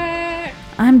back.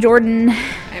 I'm Jordan,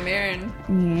 I'm Erin.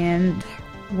 and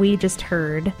we just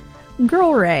heard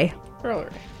Girl Ray,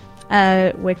 Roller.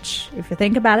 which, if you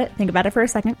think about it for a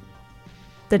second.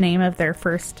 The name of their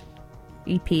first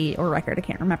EP or record, I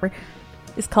can't remember,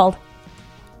 is called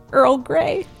Earl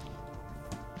Grey.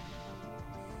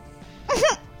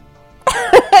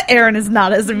 Erin is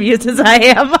not as amused as I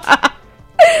am.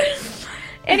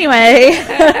 Anyway,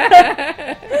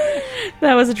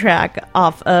 that was a track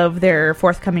off of their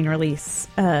forthcoming release,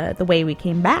 The Way We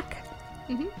Came Back.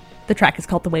 Mm-hmm. The track is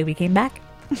called The Way We Came Back.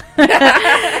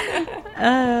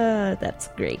 That's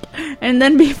great. And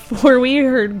then before we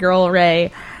heard Girl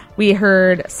Ray, we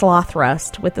heard Sloth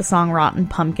Rust with the song Rotten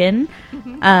Pumpkin.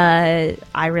 Mm-hmm.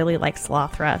 I really like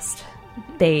Sloth Rust.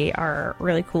 They are a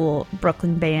really cool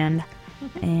Brooklyn band.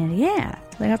 Mm-hmm. And yeah,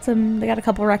 they got a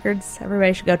couple records.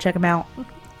 Everybody should go check them out.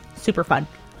 Super fun.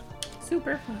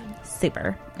 Super fun.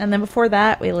 Super. And then before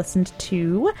that, we listened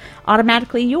to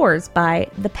Automatically Yours by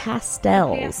The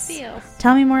Pastels. Pastels.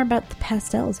 Tell me more about The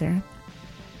Pastels, Erin.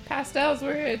 Pastels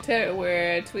were a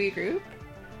twee group.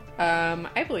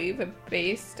 I believe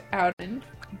based out in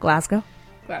Glasgow.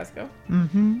 Glasgow.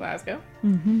 Mm-hmm. Glasgow.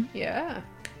 Mm-hmm. Yeah.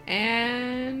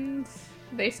 And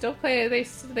they still play. They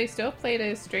still played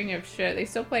a string of show. They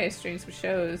still play a strings of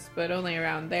shows, but only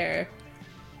around there.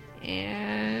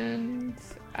 And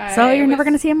So you're never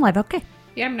going to see him live. Okay.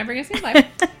 Yeah, I'm never gonna see him live.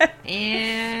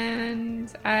 And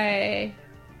it's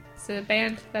a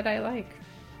band that I like.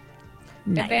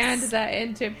 Nice. A band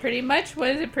that pretty much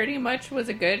was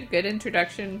a good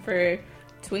introduction for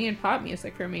twee and pop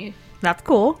music for me. That's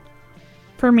cool.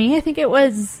 For me, I think it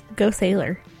was Go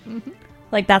Sailor. Mm-hmm.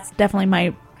 Like, that's definitely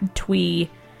my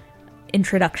twee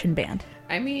introduction band.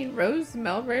 I mean, Rose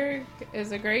Melberg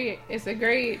is a great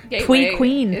gateway. Twee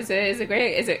queen.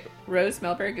 Rose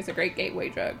Melberg is a great gateway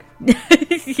drug.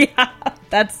 Yeah,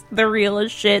 that's the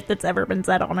realest shit that's ever been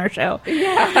said on our show.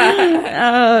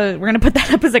 Yeah. We're gonna put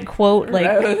that up as a quote, like,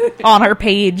 on our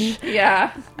page.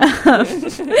 Yeah.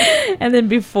 And then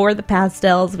before The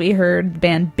Pastels, we heard the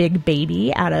band Big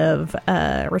Baby out of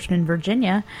Richmond,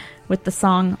 Virginia, with the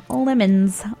song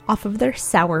Lemons off of their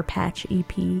Sour Patch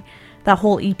EP. That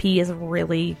whole EP is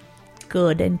really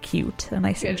good and cute, and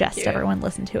I suggest cute. everyone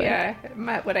listen to it. Yeah.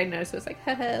 What I noticed was like,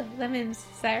 haha, lemons,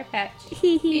 Sour Patch.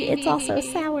 Hee hee, it's also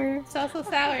sour. It's also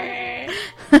sour.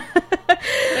 Are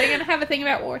they gonna have a thing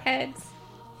about warheads?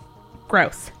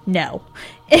 Gross. No.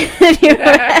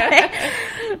 Anyway,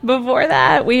 before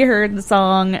that, we heard the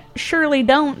song Surely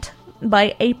Don't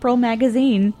by April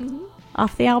Magazine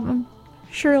off the album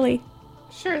Surely.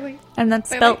 Surely. And that's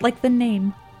They spelled like- like the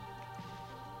name.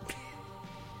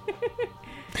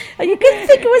 You could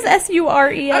think it was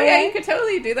S-U-R-E-L. Oh yeah, you could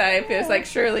totally do that if it was like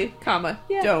Surely, comma,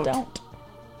 Yeah, don't.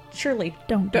 Surely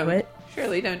don't do it.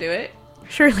 Surely don't do it.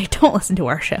 Surely don't listen to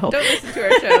our show. Don't listen to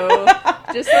our show.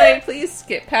 Just like, please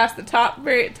skip past the talk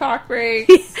breaks.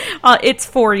 It's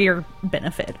for your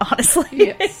benefit, honestly.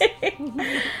 Yes.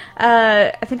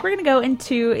 I think we're gonna go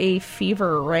into a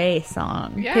Fever Ray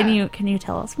song. Yeah. Can you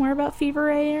tell us more about Fever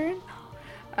Ray, Erin?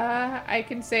 I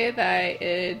can say that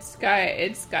it's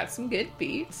got some good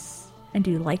beats. And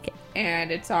do you like it? And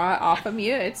it's off of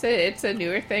Mute. It's a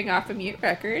newer thing off of Mute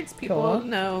Records. People Cool.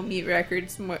 know Mute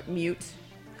Records more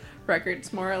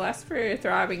or less for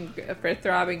Throbbing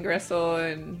Gristle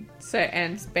and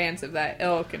bands of that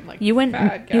ilk and like You went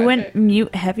Bad mute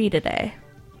Gadget. heavy today.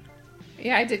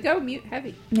 Yeah, I did go Mute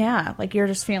heavy. Yeah, like you're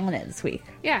just feeling it this week.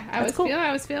 Yeah, I That's cool.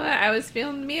 was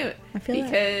feeling Mute. I feel that.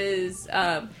 because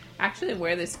actually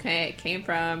where this came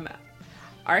from,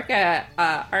 Arca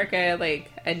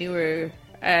like a newer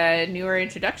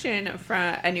introduction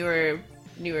from a newer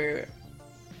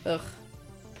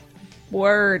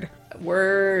Word.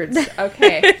 words.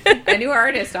 Okay, a new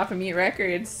artist off of Mute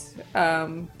Records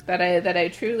that I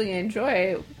truly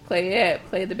enjoy play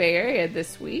the Bay Area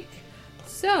this week.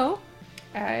 So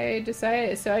I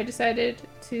decided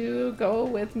to go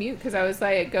with Mute because I was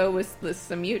like, go with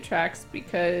some Mute tracks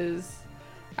because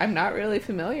I'm not really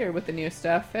familiar with the new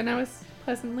stuff, and I was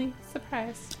pleasantly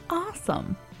surprised.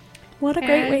 Awesome. What a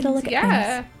great way to look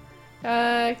at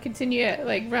things. Continue it,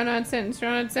 like run on sentence,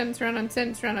 blah,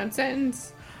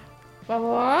 blah,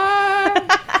 blah.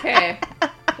 Okay.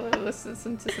 Let's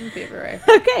listen to some Fever Ray.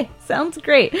 Okay, sounds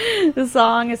great. The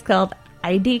song is called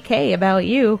IDK About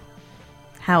You.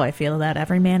 How I feel about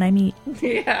every man I meet.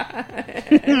 Yeah.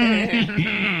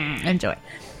 Enjoy.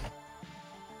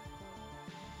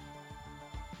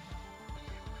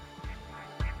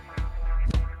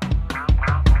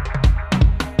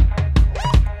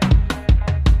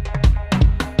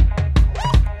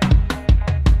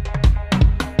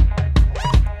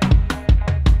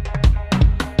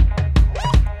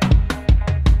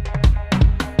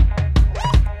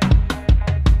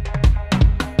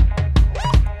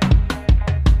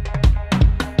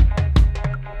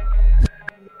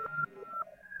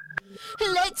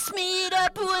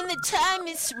 when the time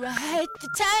is right. The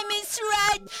time is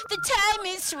right. The time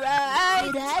is right.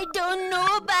 But I don't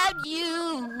know about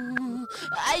you.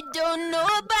 I don't know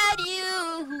about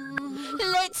you.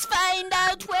 Let's find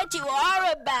out what you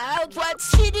are about.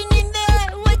 What's hidden in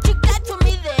there? What you got for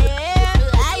me there?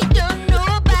 I don't know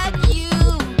about you.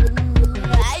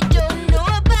 I don't know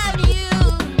about you.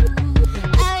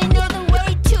 I know the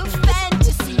way to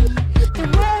fantasy, the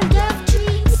world of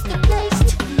dreams, the place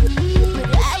to be.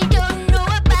 But I don't know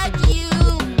about you.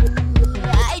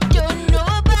 I don't know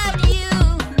about you.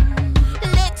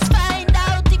 Let's find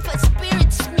out if our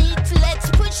spirits meet. Let's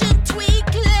push and tweak,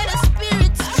 let our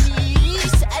spirits meet.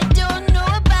 'Cause I don't know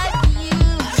about you.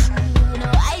 No,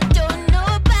 I don't know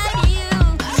about you.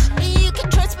 You can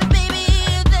trust me, baby.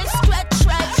 There's scratch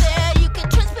right there. You can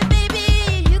trust me, baby.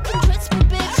 You can trust me,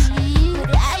 baby.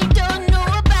 But I don't know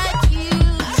about you.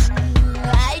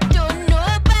 I don't know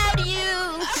about you.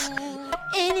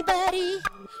 Anybody's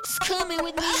coming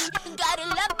with me. Gotta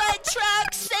love my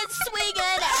trucks and swing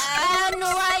it out. No,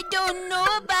 I don't know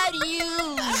about you.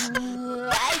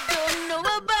 I don't know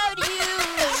about you.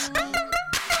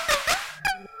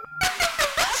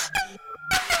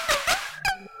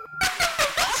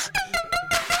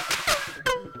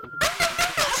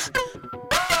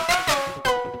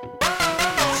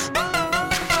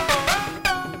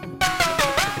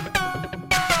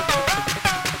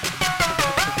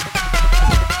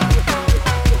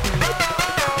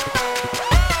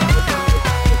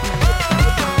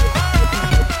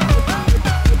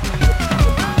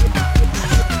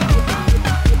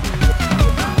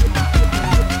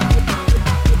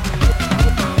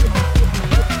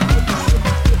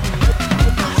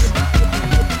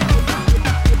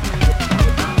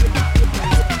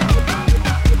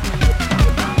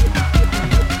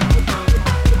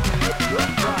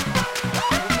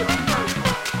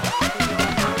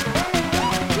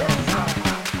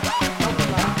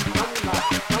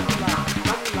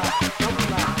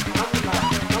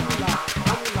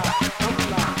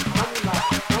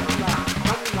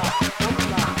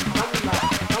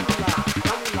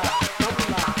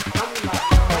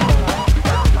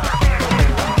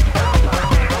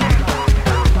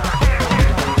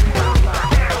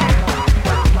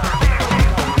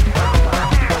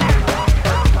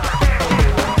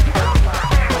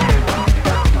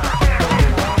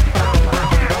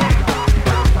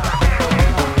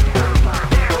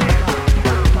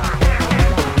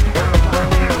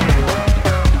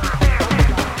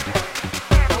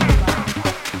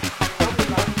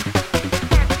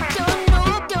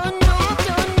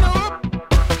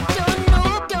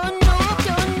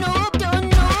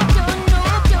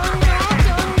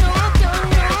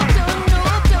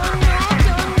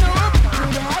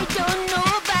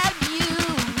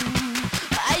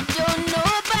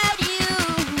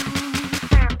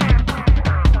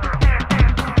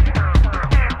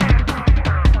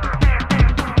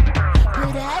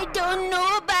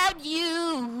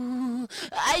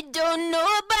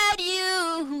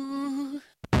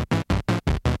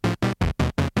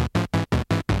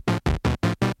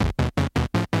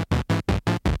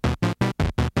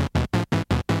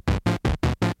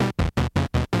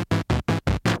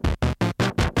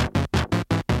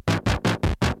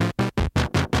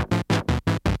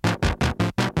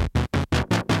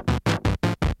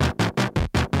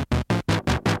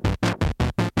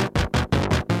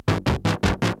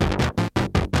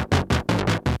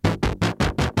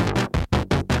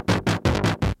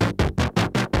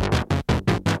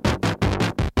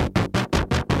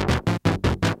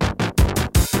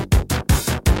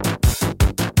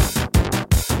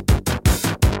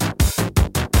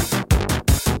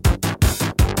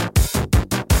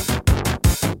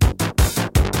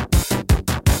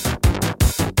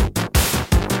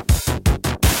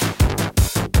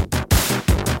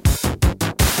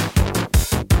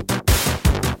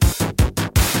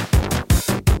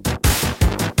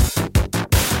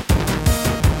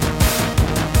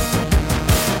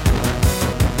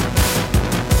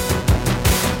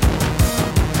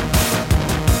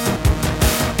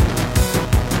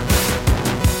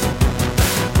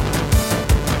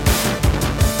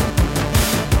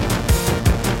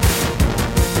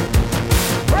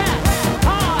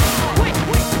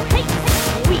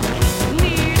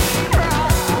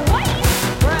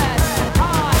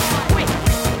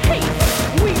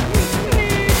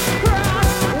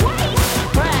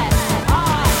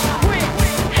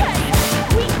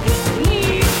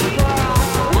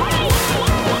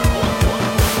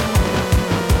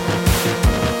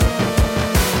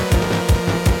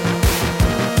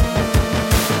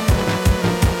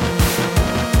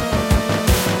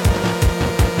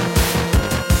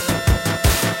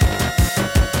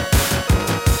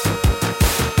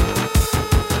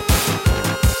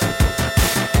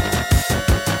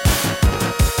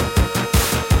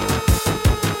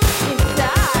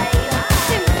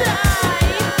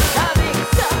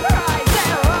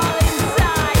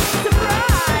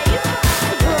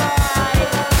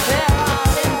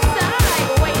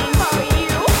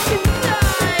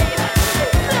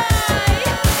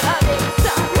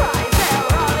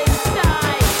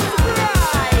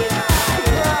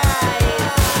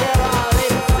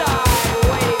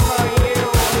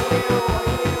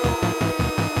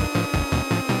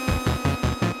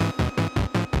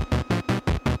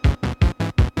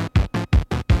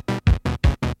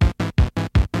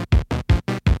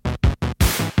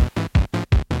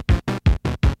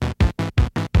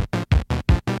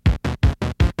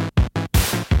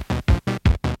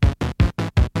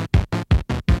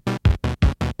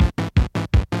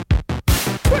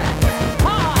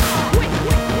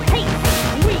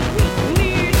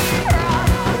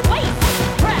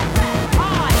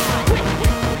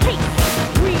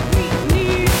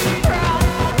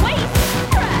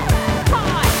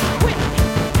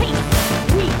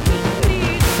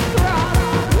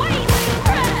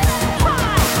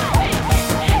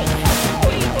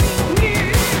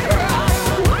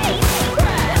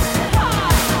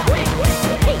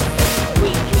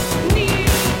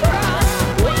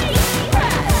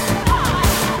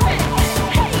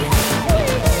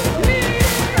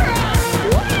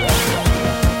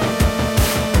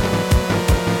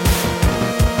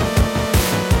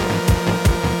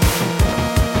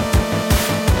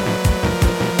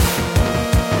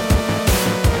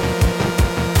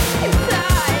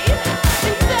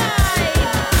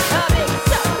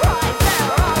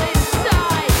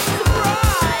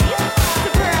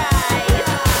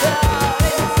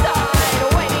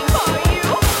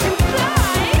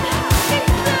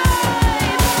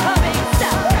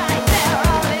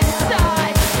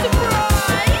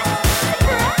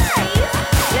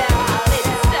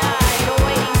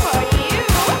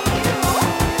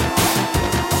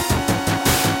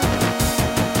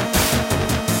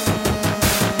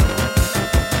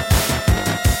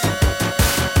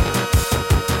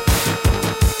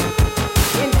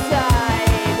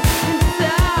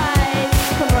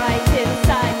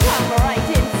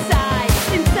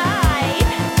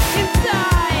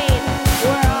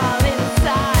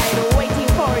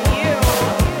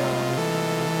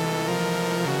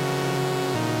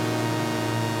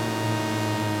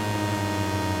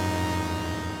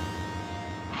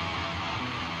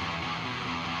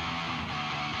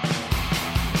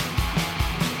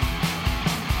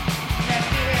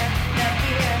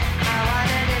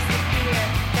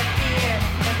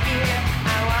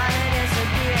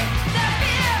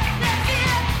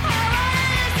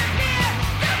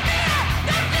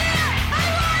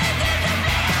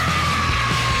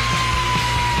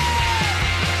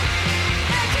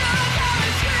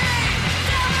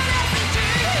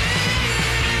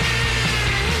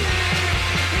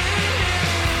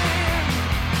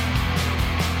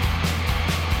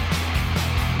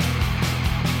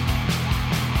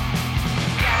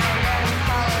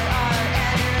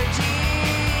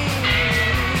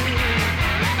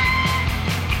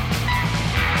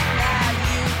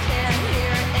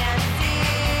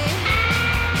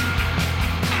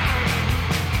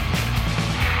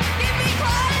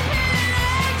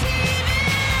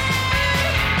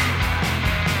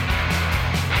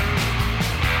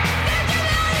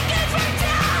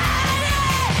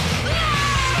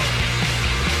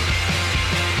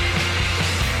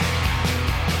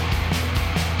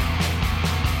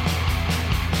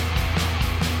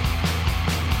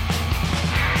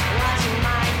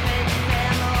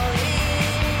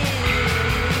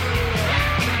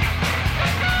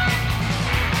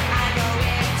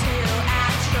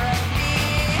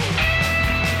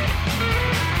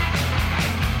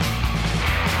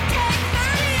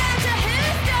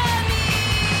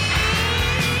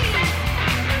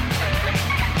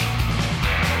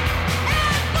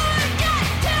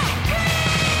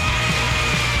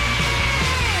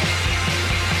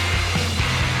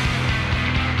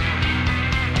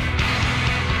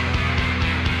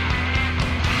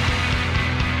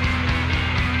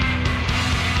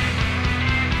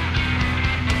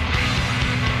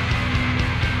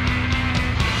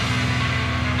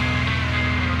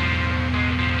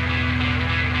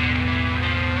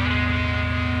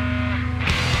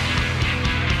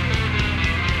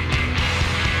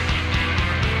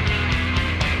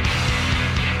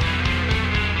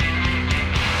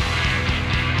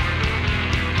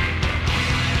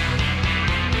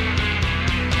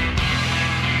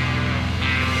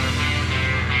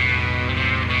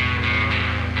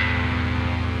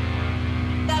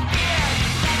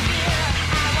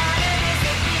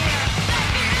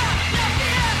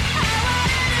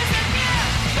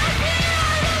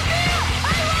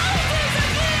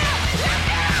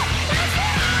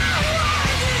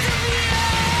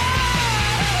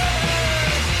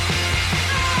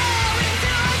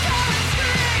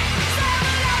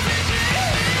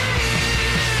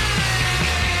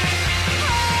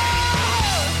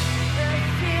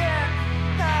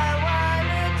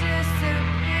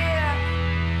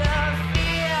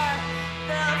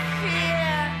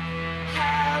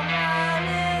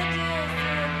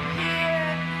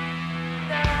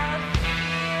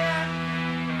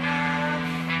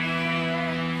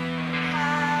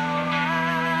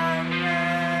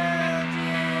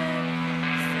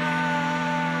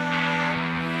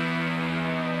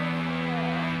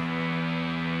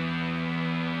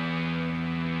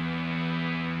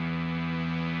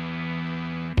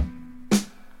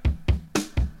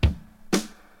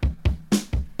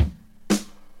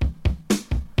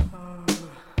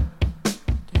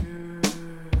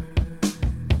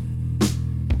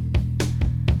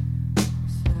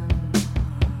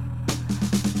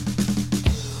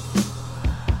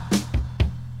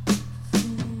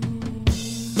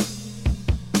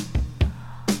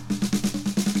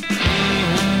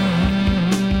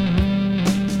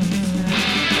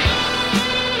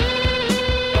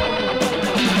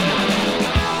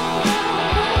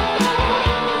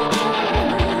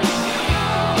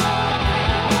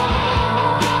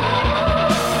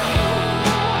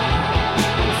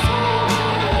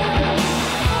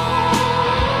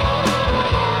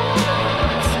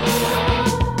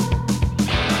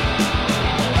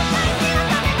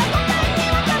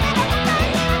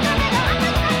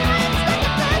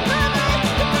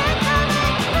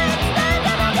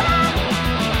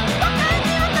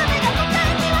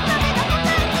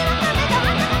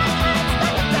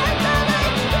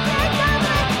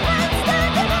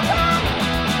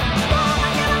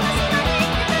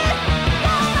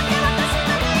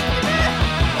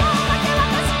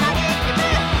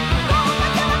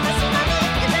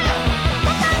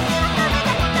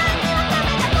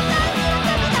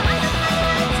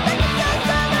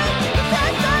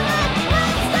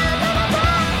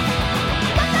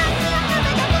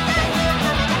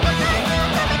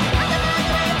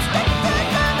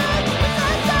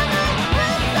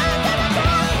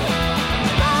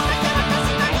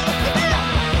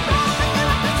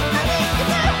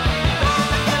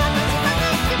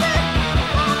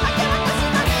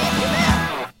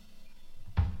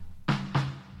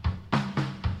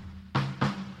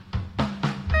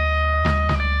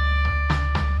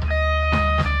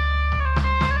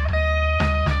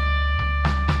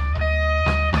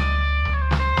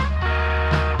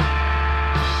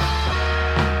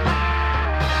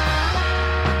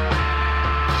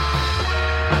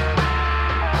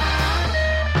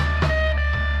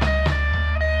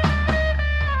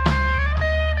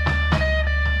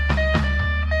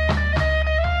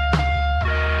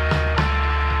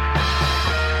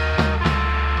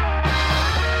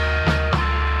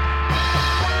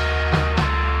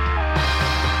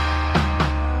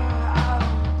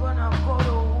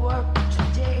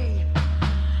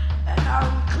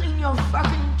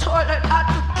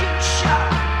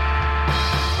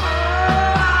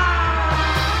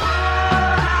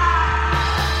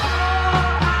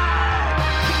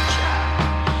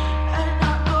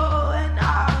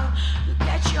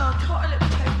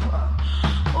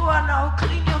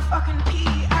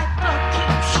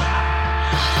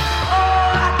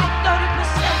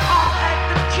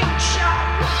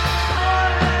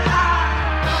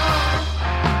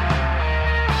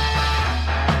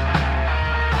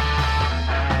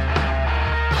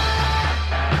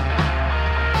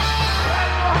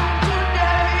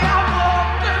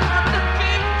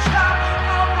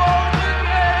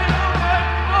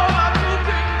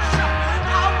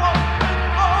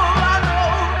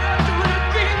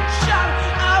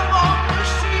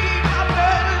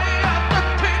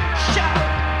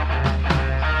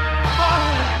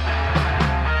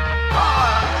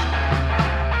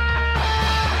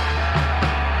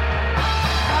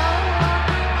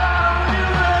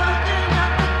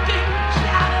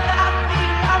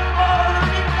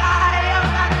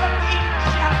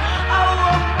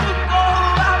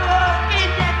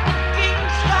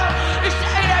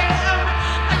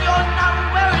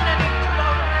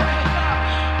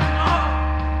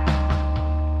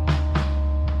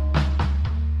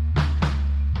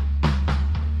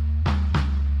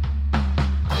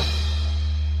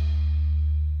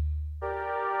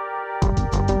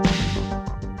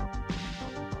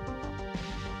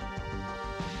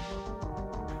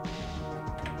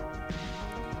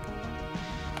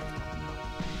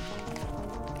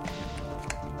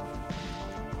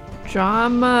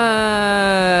 Drama.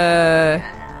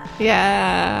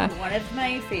 Yeah. One of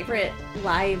my favorite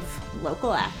live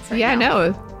local acts right Yeah,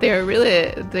 now. no, they're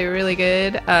really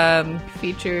good.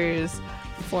 Features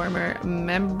former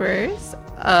members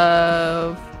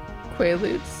of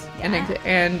Quaaludes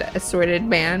and assorted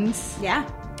bands, Yeah.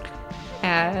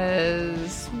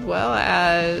 as well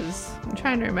as I'm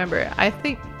trying to remember. I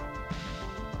think,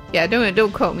 yeah,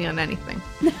 don't quote me on anything.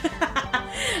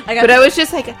 But I was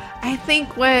just like, I think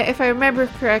if I remember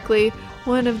correctly,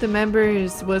 one of the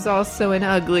members was also an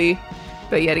ugly.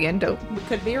 But yet again, We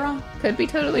could be wrong. could be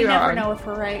totally We wrong. never know if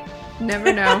we're right.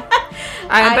 Never know.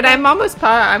 But I'm almost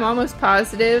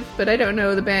positive, but I don't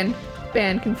know the band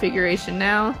configuration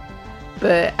now.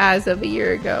 But as of a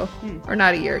year ago, or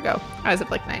not a year ago, as of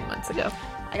like 9 months ago.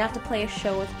 I got to play a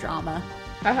show with Drama.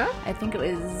 Uh-huh. I think it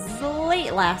was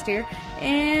late last year.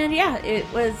 And yeah,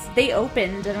 they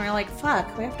opened and we're like,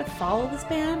 fuck, we have to follow this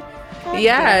band? God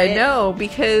Yeah, damn it. no,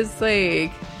 because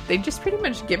like they just pretty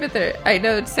much give it their. I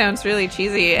know it sounds really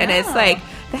cheesy, and it's No. like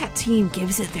that team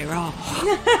gives it their all.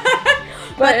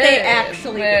 But they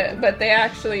actually do. But they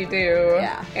actually do.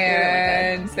 Yeah,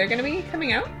 they're and they're gonna be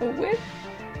coming out with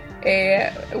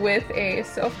a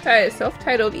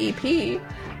self-titled EP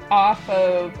off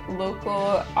of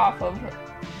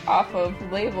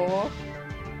label.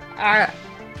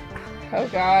 Oh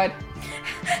God.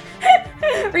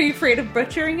 Are you afraid of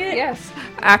butchering it? Yes,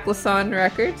 Aclason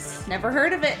Records. Never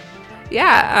heard of it.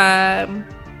 Yeah,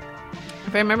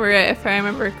 if I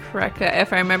remember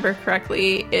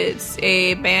correctly, it's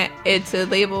a band. It's a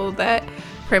label that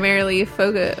primarily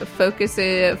focuses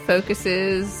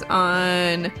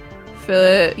on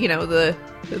the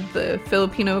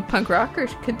Filipino punk rocker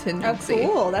Oh, contingency.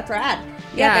 cool. That's rad.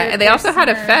 Yeah, they're- and they they're also had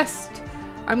a summer- fest.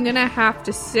 I'm gonna have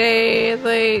to say,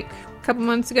 like a couple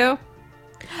months ago.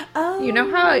 Oh. You know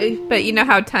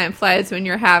how time flies when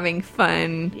you're having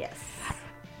fun. Yes.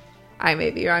 I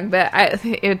may be wrong, but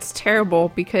it's terrible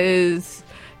because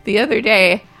the other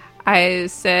day I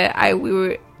said we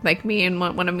were like me and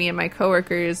one of my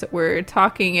coworkers were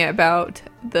talking about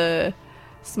the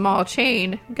small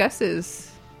chain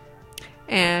Gus's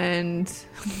and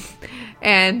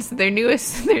their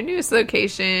newest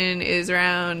location is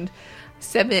around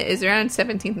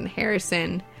 17th and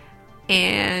Harrison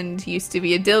and used to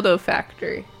be a dildo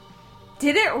factory.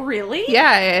 Did it really?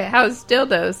 Yeah, it housed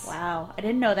dildos. Wow. I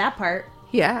didn't know that part.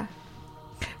 Yeah.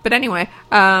 But anyway,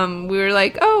 we were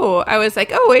like, I was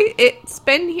like, wait, it's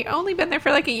only been there for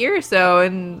like a year or so.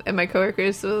 And my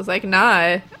coworkers was like,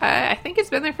 nah, I think it's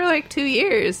been there for like 2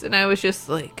 years. And I was just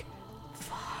like,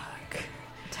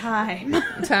 Time.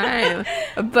 time.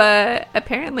 But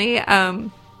apparently,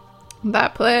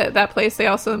 that place, they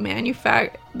also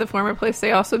the former place,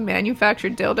 they also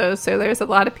manufactured dildos. So there's a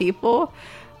lot of people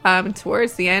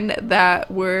towards the end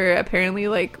that were apparently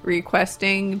like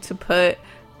requesting to put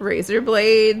razor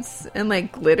blades and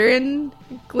like glitter in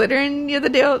the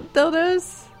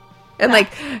dildos,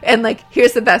 and like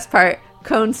here's the best part: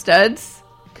 cone studs,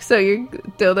 so your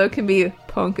dildo can be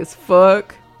punk as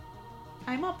fuck.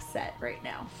 I'm upset right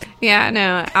now. Yeah,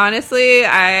 no, honestly,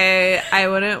 I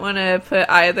wouldn't want to put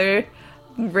either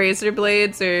razor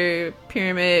blades or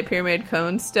pyramid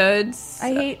cone studs.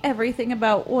 I hate everything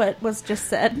about what was just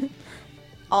said.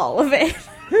 All of it.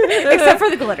 Except for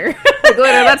the glitter. The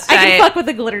glitter, that's I can giant. fuck with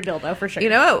the glitter dildo for sure. You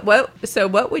know what? So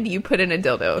what would you put in a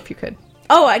dildo if you could?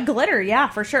 Oh, a glitter, yeah,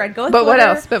 for sure. I'd go with But what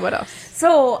glitter. else? But what else?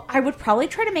 So I would probably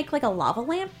try to make like a lava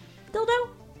lamp dildo.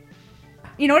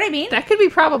 You know what I mean? That could be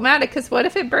problematic because what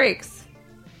if it breaks?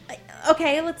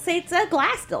 Okay, let's say it's a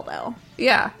glass dildo.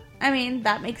 Yeah. I mean,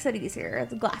 that makes it easier.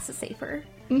 The glass is safer.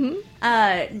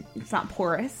 Mm-hmm. It's not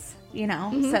porous, so you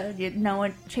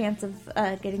no chance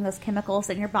of getting those chemicals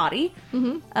in your body.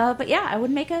 Mm-hmm. But yeah, I would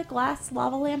make a glass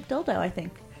lava lamp dildo, I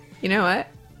think. You know what?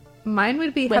 Mine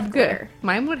would be With glitter.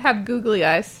 Mine would have googly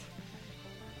eyes.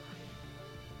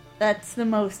 That's the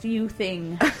most you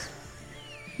thing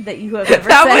that you have ever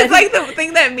That said. was like the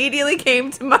thing that immediately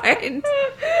came to mind. It'd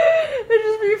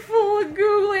just be full of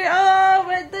googly. Oh,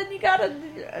 but then you gotta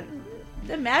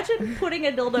imagine putting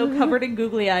a dildo covered in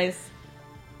googly eyes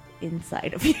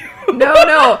inside of you.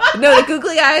 No, the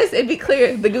googly eyes. It'd be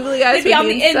clear. The googly eyes It'd be would on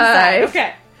be the inside. inside.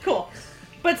 Okay, cool.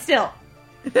 But still,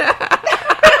 But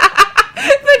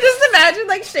just imagine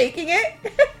like shaking it.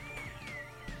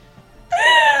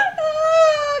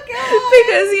 oh god,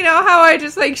 Because you know how I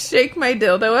just like shake my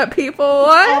dildo at people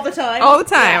all the time, all the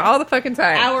time, Yeah. all the fucking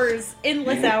time.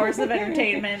 endless hours of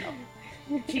entertainment.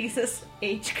 Jesus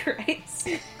H. Christ.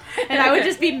 And I would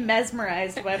just be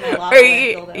mesmerized by my lava Or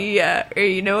lamp dildo. yeah, or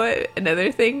you know what? Another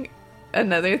thing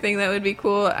that would be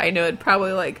cool. I know it'd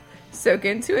probably like soak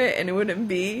into it and it wouldn't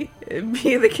be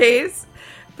the case.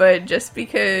 But just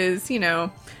because, you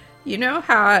know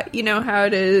how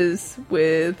it is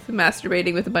with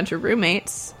masturbating with a bunch of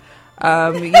roommates.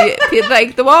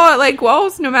 Like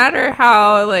walls, no matter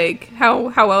how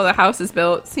well the house is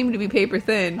built, seem to be paper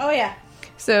thin. Oh yeah.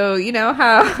 So you know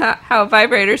how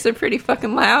vibrators are pretty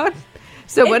fucking loud.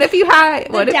 So what if you had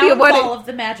The downfall of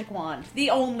the magic wand.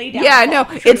 The only downfall. Yeah, no,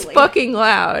 truly. it's fucking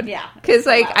loud. Yeah, because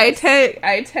like it's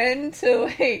I tend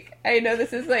to like, I know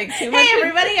this is like too much. Hey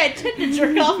everybody, I tend to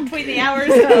jerk off between the hours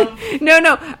of. No,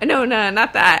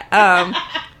 not that.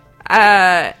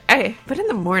 But in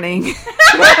the morning.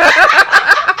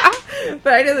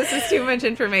 But I know this is too much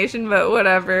information, but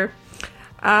whatever.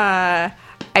 I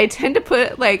tend to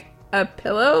put like a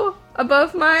pillow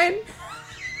above mine.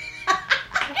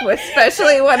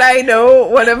 Especially when I know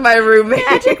one of my roommates.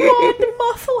 Magic wand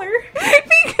muffler.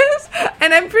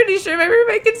 And I'm pretty sure my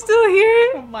roommate can still hear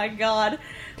it. Oh my god.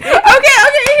 Okay,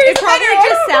 here's It probably better.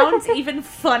 just sounds even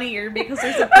funnier because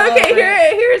there's a pillow Okay, over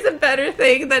it. here's a better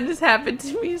thing that just happened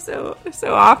to me so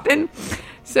often.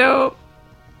 So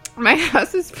my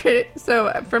house is pretty.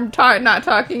 So from not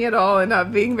talking at all and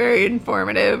not being very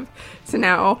informative to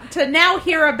now. To now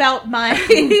hear about my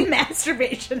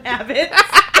masturbation habits.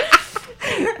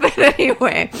 But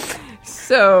anyway,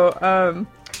 so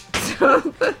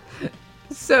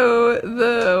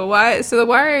the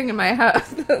wiring in my house,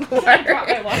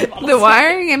 the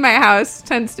wiring in my house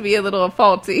tends to be a little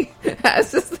faulty,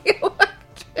 as is the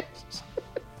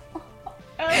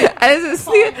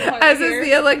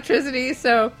the electricity.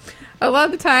 So a lot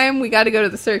of the time we got to go to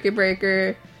the circuit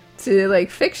breaker to like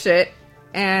fix it.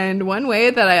 And one way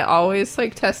that I always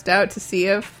like test out to see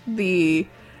if my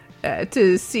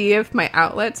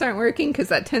outlets aren't working, because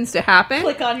that tends to happen.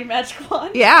 Click on your magic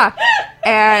wand. Yeah.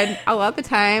 And a lot of the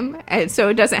time, and so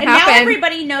it doesn't And happen. now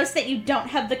everybody knows that you don't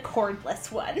have the cordless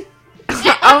one.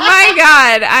 Oh my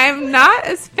god, I'm not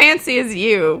as fancy as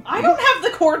you. I don't have the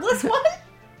cordless one.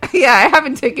 Yeah, I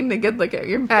haven't taken a good look at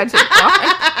your magic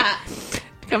wand.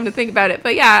 Come to think about it.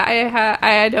 But yeah,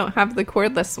 I don't have the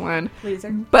cordless one. Loser.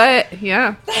 But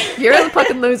yeah, you're a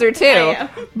fucking loser too. I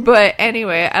am. But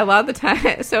anyway, a lot of the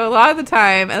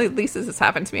time, at least this has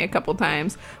happened to me a couple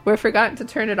times, where I forgot to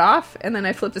turn it off, and then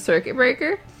I flipped the circuit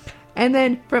breaker, and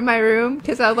then from my room,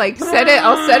 because I'll set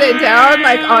it down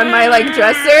like on my like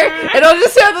dresser, and it'll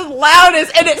just sound the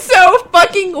loudest, and it's so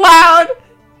fucking loud.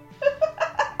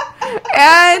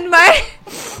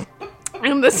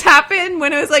 And this happened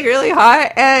when it was like really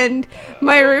hot, and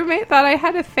my roommate thought I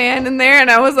had a fan in there,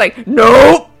 and I was like,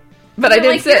 nope. But I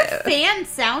didn't like, say. your fan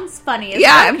sounds funny. It's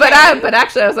Yeah, okay. but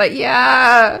actually I was like,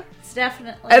 yeah. It's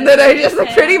definitely. And then I just your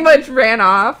fan. pretty much ran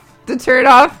off to turn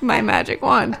off my magic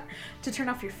wand. To turn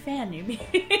off your fan, you mean?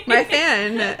 My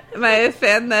fan that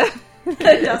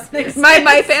That doesn't exist.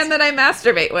 my fan that I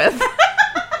masturbate with.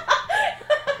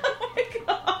 Oh my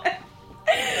god.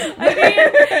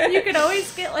 I mean, you can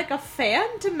always get like a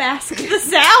fan to mask the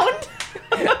sound.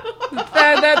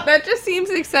 that just seems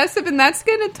excessive, and that's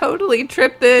gonna totally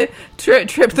trip the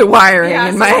wiring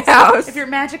in so my it's- house. If your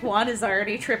magic wand is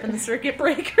already tripping the circuit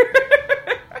breaker.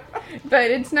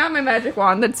 But it's not my magic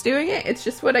wand that's doing it. It's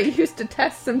just what I used to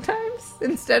test sometimes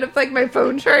instead of like my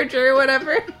phone charger or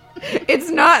whatever. It's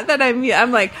not that I'm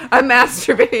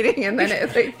masturbating and then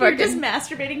it's like You're fucking. just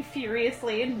masturbating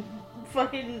furiously and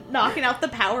fucking knocking out the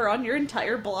power on your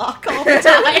entire block all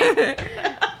the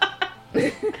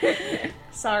time.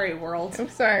 Sorry, world. I'm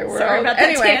sorry, world. Sorry about that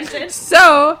anyway, tangent.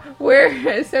 So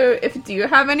do you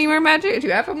have any more magic? Do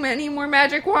you have any more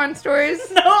magic wand stories?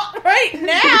 Not right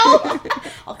now.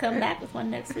 I'll come back with one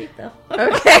next week, though.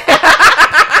 Okay.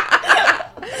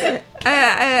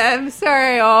 I'm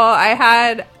sorry, all. I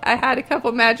had a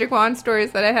couple magic wand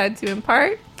stories that I had to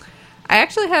impart. I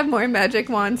actually have more magic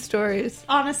wand stories.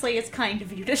 Honestly, it's kind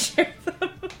of you to share them.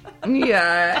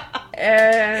 Yeah.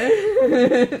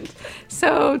 And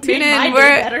so tune Made my in. day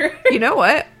better. You know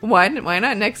what? Why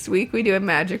not next week we do a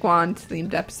magic wand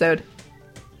themed episode?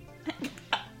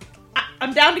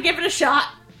 I'm down to give it a shot.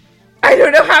 I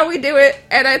don't know how we do it,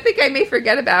 and I think I may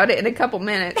forget about it in a couple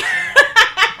minutes.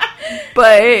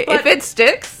 But if it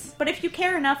sticks, But if you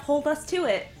care enough, hold us to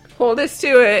it. hold us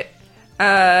to it.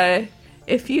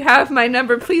 If you have my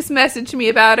number, please message me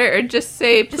about it, or just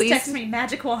say Just please. text me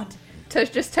magic wand.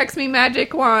 Just text me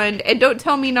magic wand, and don't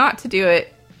tell me not to do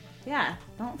it. Yeah,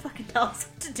 don't fucking tell us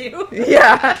what to do.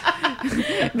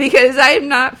 Yeah, because I'm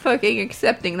not fucking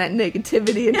accepting that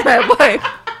negativity in my life.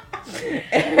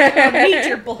 I don't need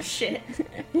your bullshit.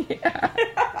 Yeah.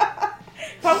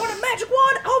 If I want a magic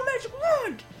wand, I'll magic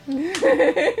wand.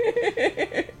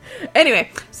 Anyway,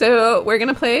 so we're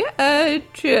gonna play a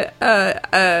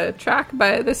track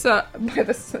by the song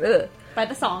By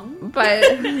the song.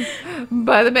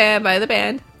 by the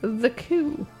band The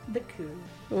Coup. The Coup.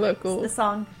 Local. The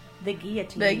song The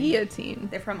Guillotine. The Guillotine.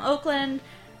 They're from Oakland.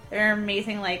 They're an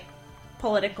amazing, like,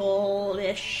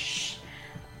 political-ish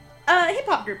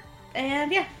hip-hop group.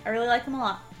 And yeah, I really like them a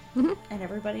lot. Mm-hmm. And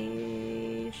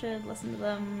everybody should listen to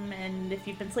them. And if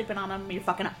you've been sleeping on them, you're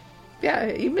fucking up. Yeah,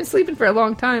 you've been sleeping for a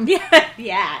long time.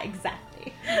 Yeah,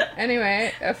 exactly.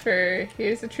 Anyway,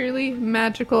 here's a truly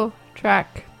magical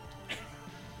track.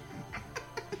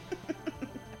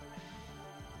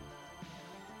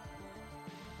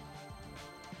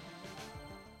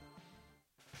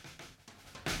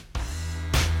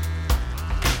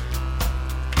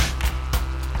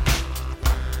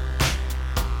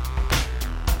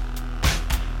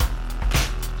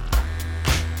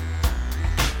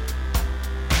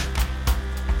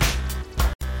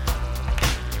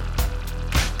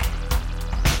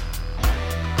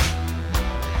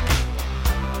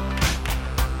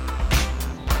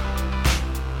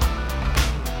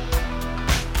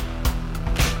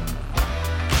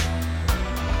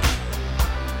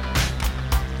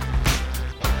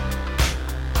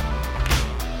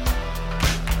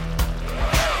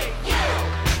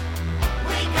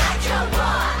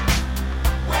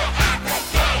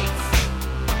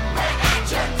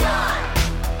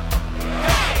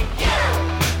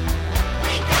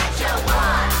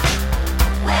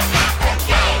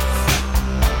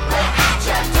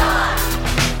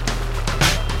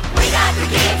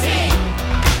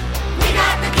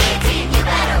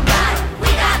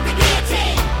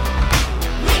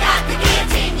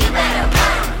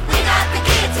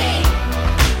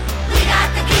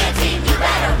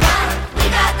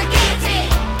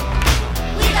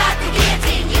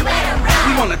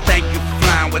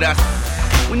 with us.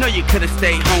 We know you could've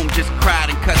stayed home, just cried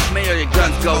and cussed. May or your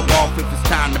guns go off if it's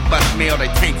time to bust. May or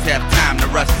their tanks have time to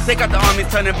rust. They got the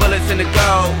armies turning bullets into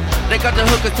gold. They got the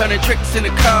hookers turning tricks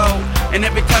into cold. And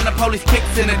every time the police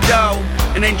kicks in the dough,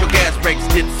 an angel gas breaks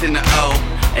dips in the O.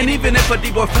 And even if a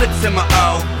D-boy flips in my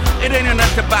O, it ain't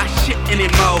enough to buy shit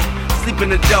anymore. Sleep in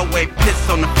the doorway, piss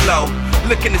on the floor.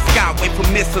 Look in the sky, wait for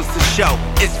missiles to show.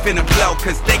 It's finna blow,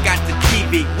 cause they got the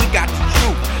TV, we got the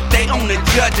truth. They own the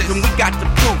judges and we got the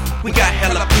proof. We got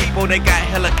hella people, they got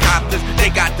helicopters. They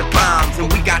got the bombs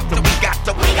and we got the guillotine.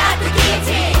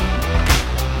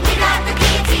 We got the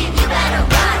guillotine, you better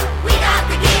run. We got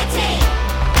the guillotine.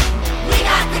 We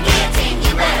got the guillotine,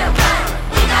 you better run.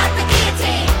 We got the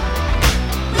guillotine.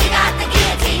 We got the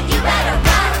guillotine, you better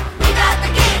run. We got the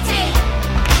guillotine.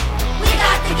 We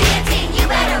got the guillotine, you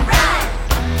better run.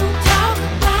 Don't talk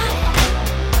about it.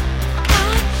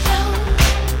 I know.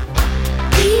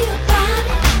 Be about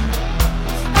it.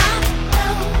 I know.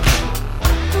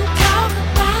 Don't talk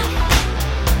about it.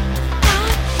 I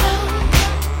know.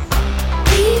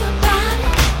 Be about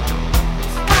it.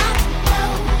 I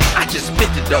know. I just spit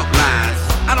the dope lines,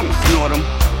 I don't snort them.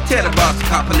 Tell the boss to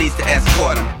call police to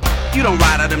escort them. You don't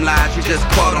ride out them lines, you just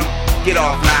quote them. Get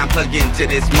offline, plug into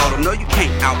this modem. No, you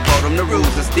can't outvote them, the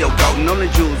rules are still golden.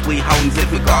 Only jewels we holding if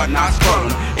we're guarding our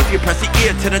scrotum. If you press your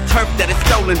ear to the turf that is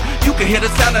stolen, you can hear the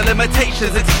sound of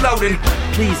limitations exploding.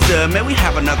 Please, sir, may we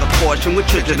have another portion? We're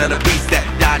children of the beast that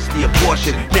dodge the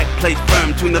abortion. Neck placed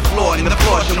firm between the floor and the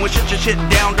floortion. When shut your shit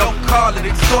down, don't call it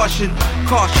extortion.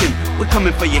 Caution, we're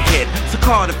coming for your head. So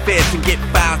call the feds and get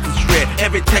files to shred.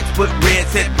 Every textbook read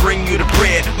said bring you the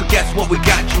bread. But guess what, we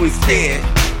got you instead.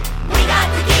 We got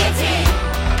the guillotine.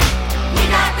 We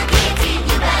got the guillotine,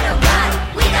 you better run.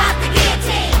 We got the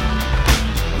guillotine.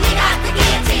 We got the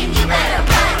guillotine, you better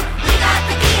run. We got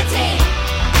the guillotine.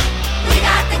 We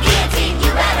got the guillotine,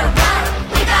 you better run.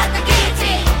 We got the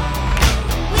guillotine.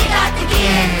 We got the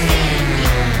guillotine.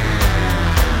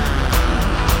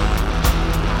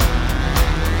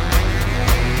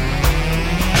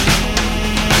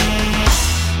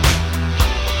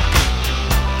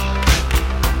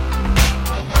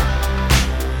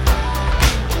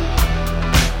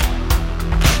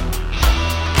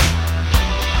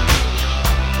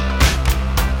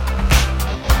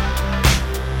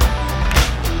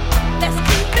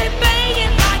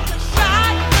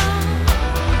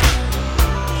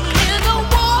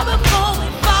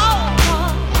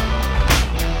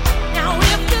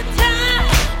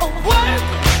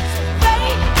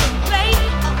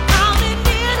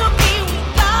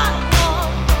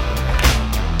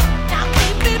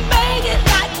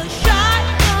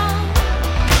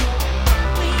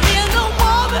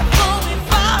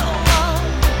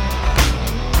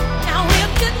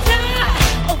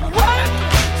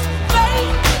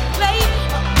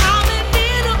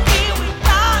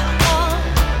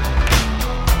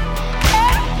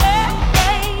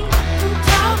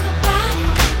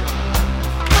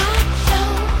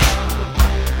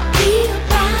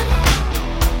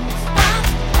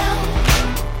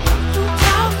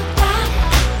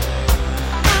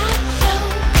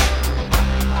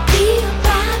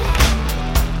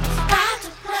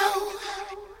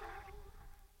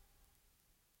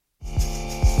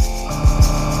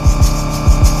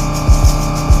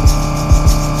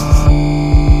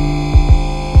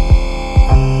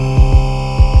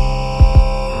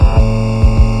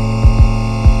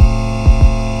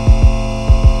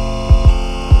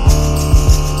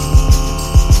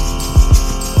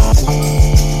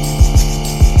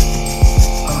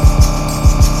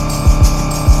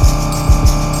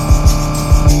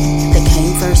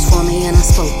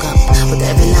 spoke up. With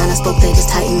every line I spoke, they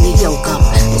just tightened the yoke up.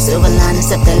 No silver line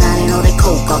except that line, ain't all they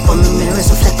coke up. On the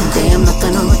mirrors reflecting, damn,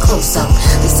 nothing on the close up.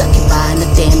 They suck you by in the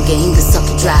damn game, they suck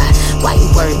you dry. Why you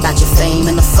worried about your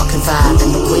fame and the fucking vibe?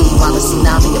 And the way you wanna see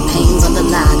now that your pain's on the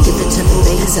line. Give it to the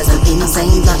bass as I'm in the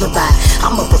same lullaby.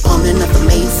 I'm a proponent of the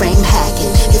mainframe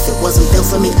hacking. If it wasn't built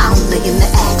for me, I'm laying the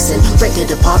axe in. Break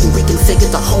it apart and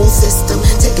reconfigure the whole system.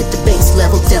 Take it to base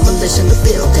level, demolition the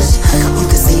building. You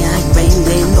can see I ain't reigned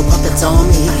in, no puppets on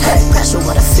me. Pressure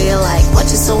what I feel like, what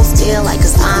your soul still like,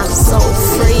 cause I'm so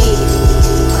free.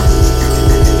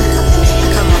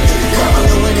 I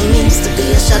know what it means to be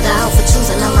a shutout, for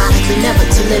choosing ironically never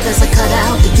to live as a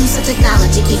cutout. The use of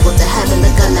technology equal to having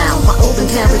a gun out. My open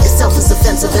carry itself is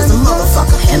offensive as a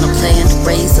motherfucker. And I'm playing to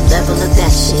raise the level of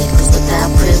that shit. Cause without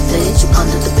privilege, you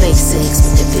under the basics.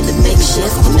 Manipulate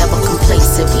makeshift, you never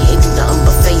complacent. We ain't nothing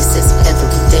but faces.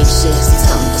 Everyday shit, so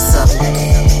tell me what's up.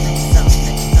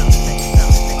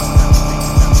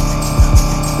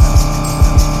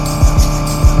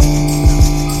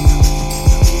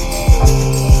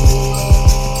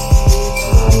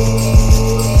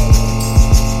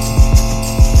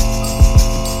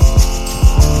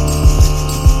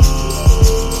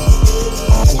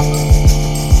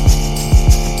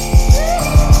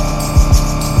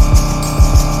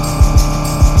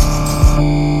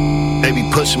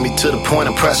 Pushing me to the point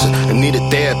of pressure and needed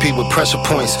therapy with pressure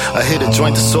points. I hit a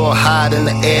joint to soar higher than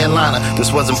the airliner.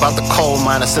 This wasn't about the coal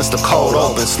miner since the cold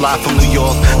open. Slide from New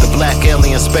York, the black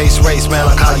alien space race, man,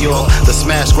 like how York. The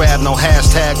smash grab, no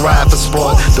hashtag ride for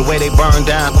sport. The way they burn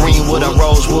down Greenwood and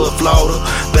Rosewood, Florida.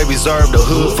 They reserve the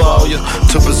hood for you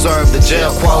to preserve the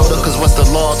jail quota. Cause what's the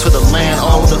law to the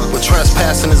landowner? But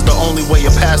trespassing is the only way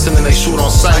you're passing and they shoot on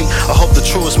sight. I hope the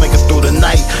truest make it through the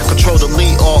night. Control the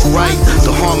lead off right,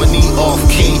 the harmony off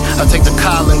key. I take the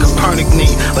Colin Copernic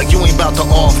knee, like you ain't about to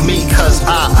off me, cause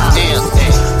I am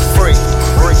free.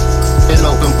 An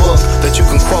open book that you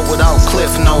can quote without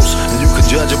cliff notes, and you could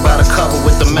judge it by the cover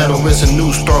with the metal wrist and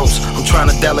news throats. I'm trying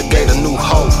to delegate a new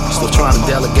hope, still trying to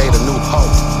delegate a new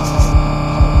hope.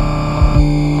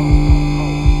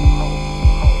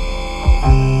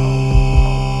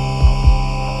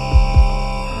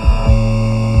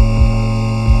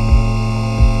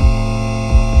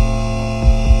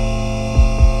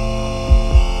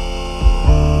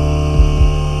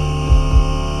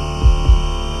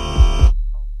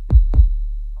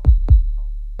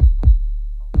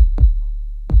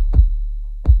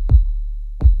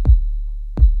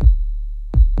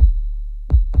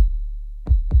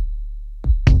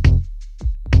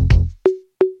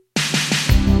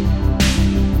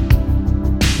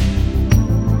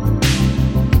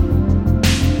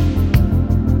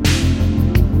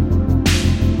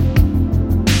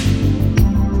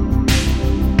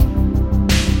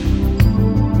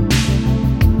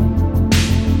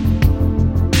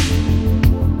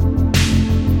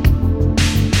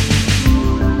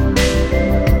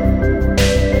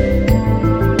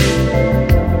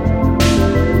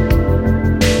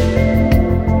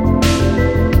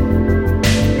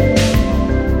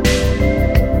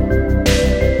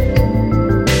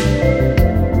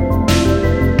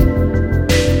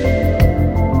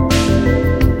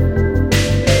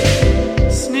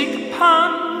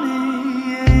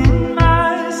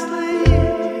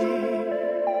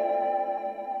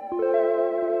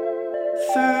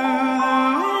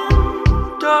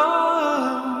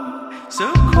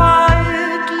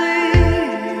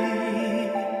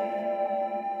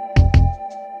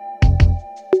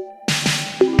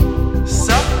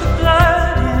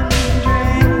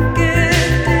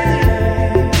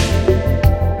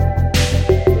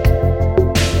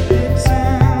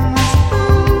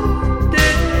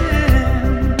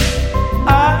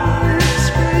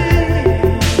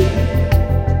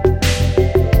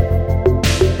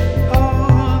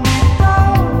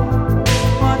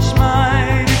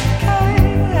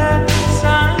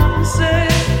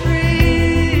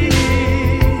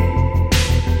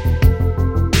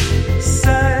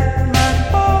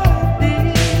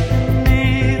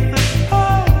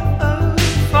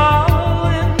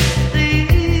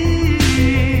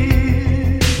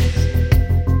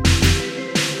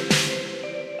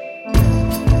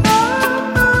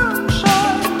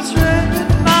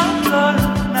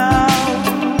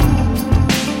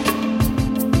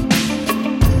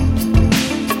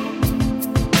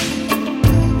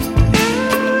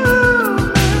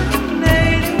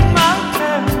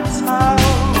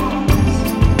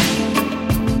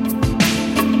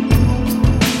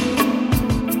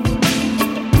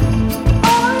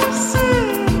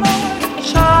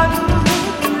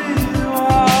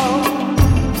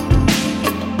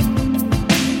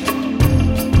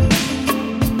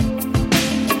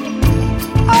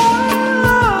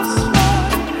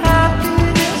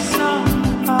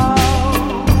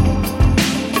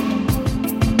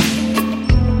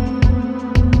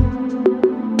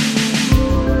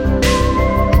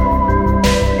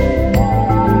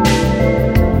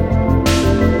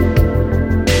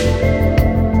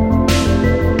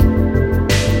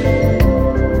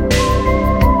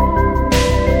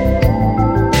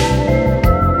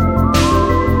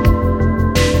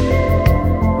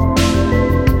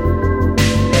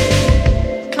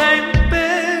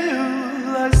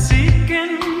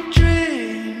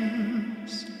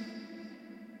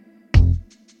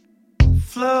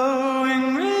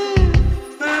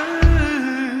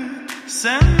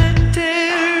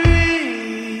 cemetery.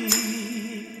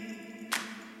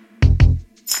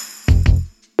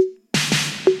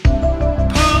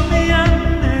 Pull me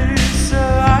under so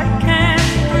I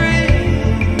can't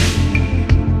breathe.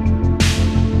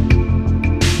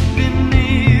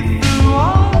 Beneath the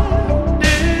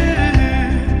water,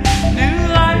 new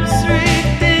life's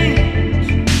redeemed.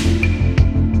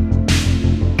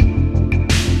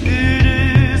 It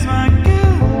is my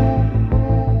guilt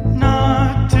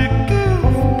not to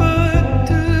goof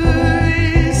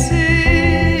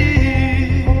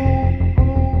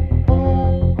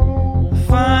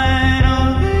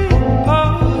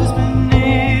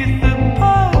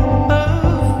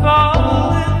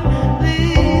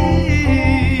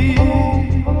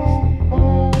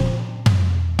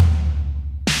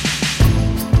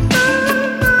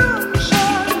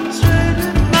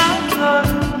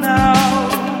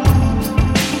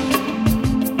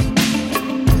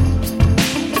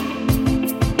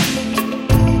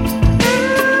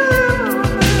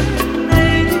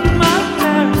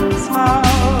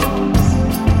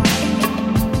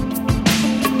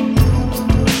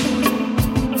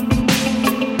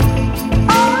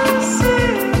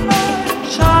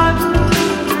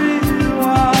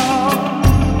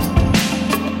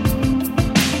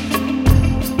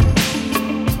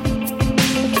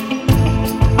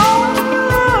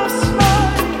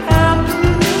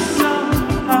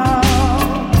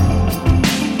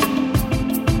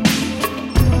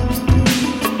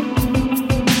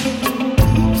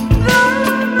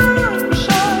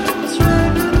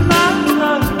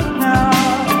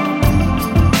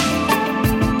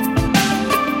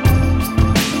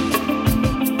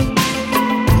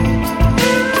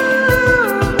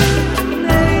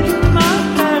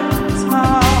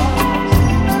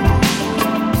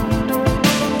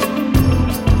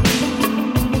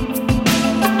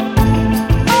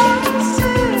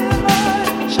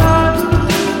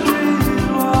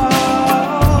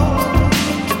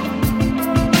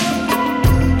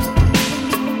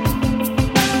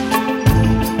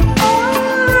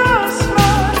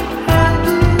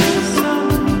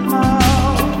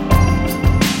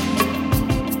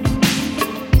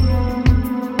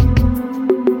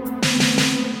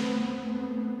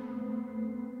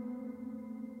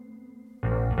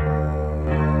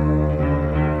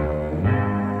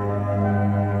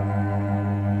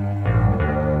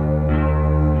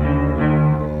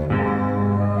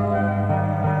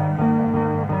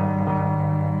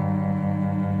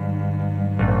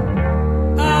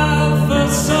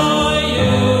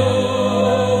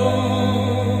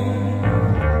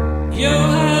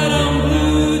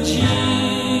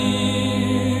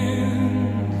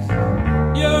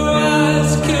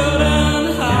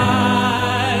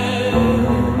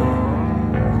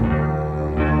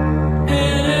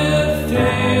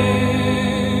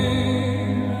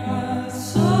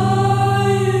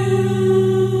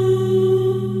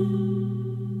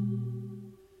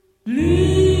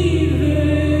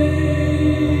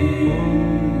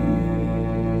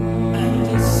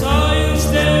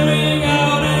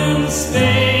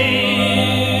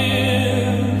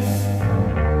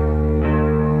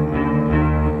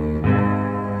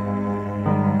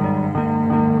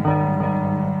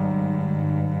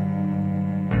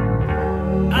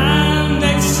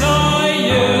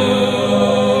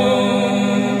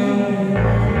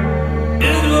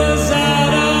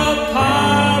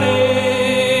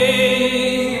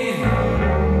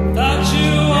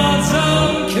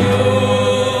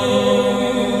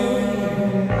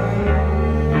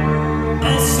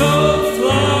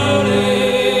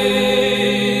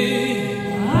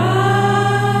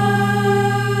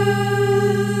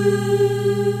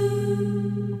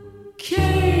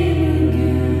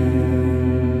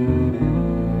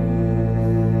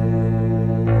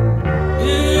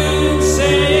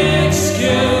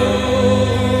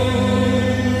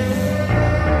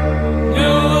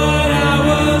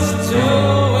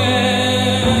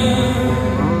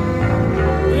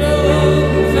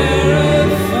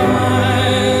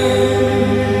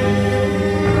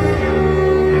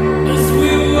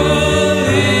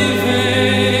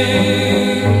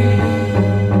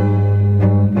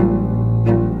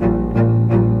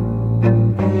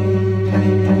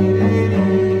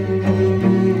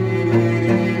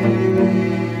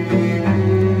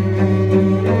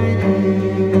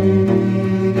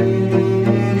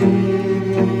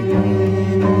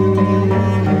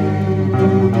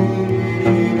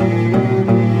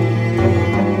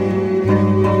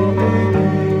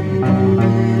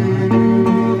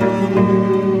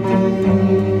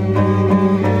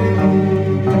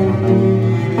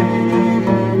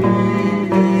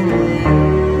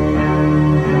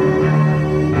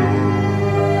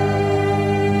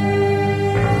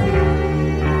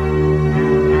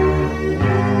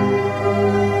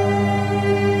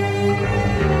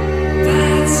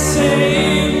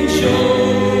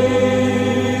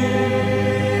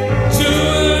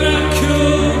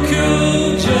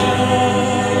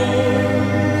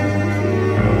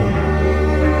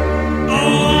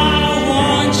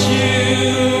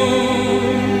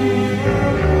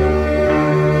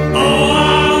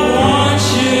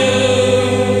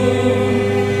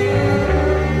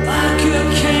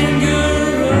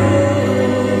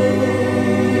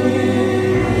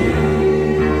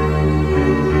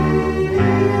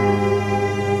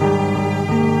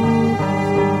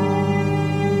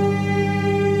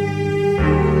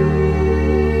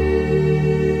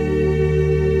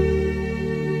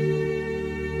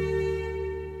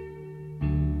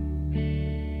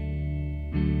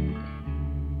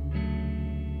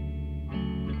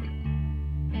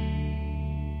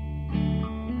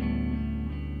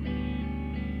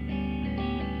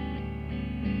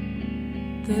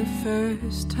The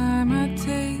first time I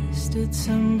tasted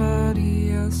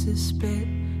somebody else's spit,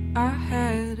 I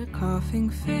had a coughing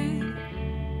fit.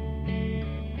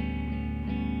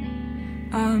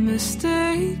 I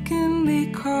mistakenly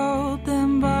called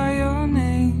them by your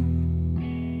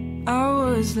name. I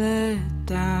was let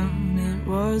down, it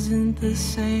wasn't the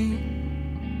same.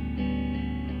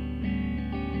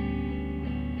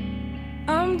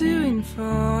 I'm doing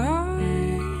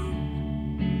fine,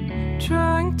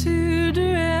 trying to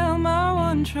derail my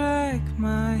one-track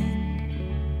mind,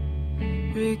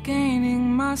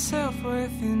 regaining my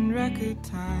self-worth in record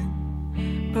time.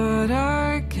 But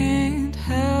I can't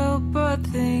help but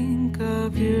think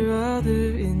of your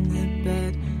other in the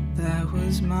bed that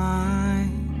was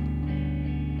mine.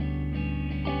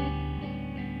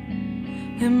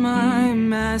 Am I a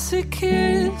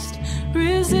masochist,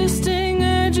 resisting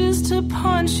urges to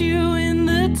punch you in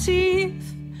the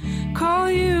teeth, call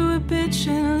you a bitch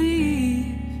and leave?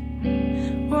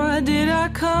 Why did I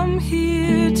come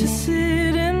here to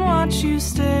sit and watch you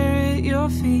stare at your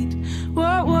feet?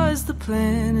 What was the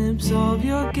plan? Absolve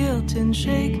your guilt and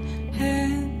shake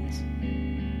hands.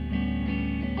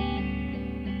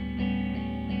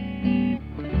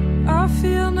 I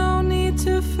feel no need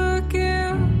to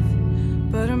forgive,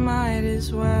 but I might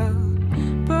as well.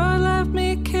 But let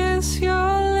me kiss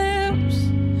your lips,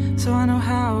 so I know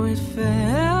how it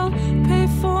felt. Pay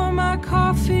for my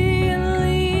coffee and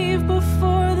leave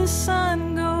before the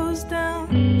sun goes down.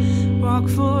 Walk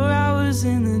 4 hours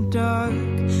in the dark,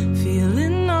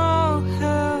 feeling all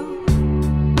hell.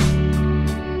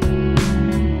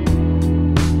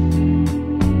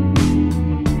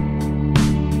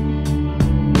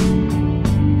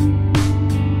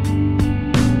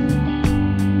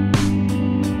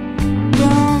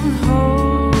 Don't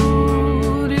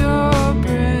hold your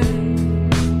breath,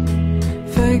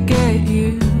 forget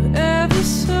you ever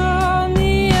saw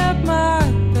me at my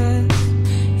best.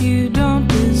 You don't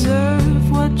deserve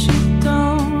what you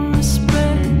don't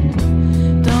respect,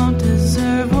 don't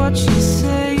deserve what you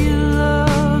say you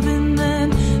love and then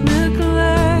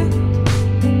neglect.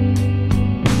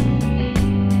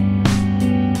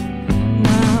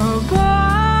 Now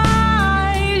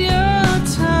bite your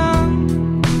tongue,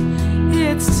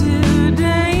 it's too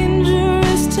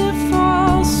dangerous to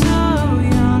fall so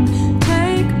young.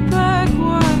 Take back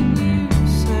what you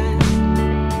said,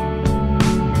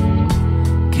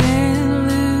 can't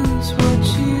lose what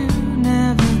you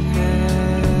never had.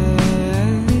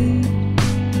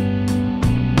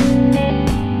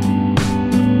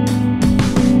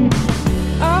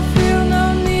 I feel no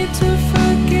need to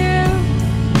forgive,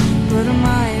 but I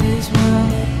might as well.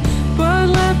 But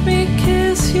let me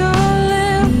kiss your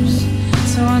lips,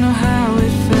 so I know how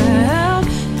it felt.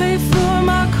 Pay for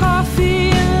my coffee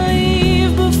and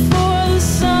leave before the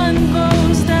sun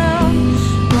goes down.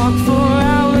 Walk 4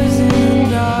 hours in the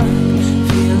dark,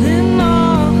 feeling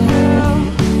all hell.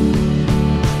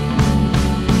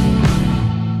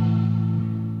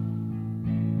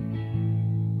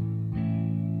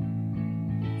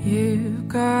 You've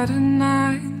got a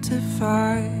 9 to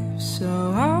 5, so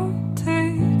I'll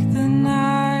take the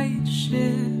night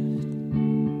shift.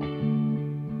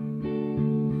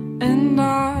 And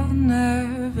I'll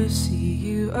never see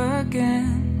you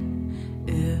again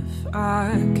if I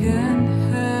can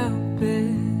help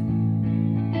it.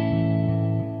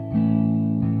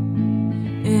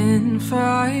 In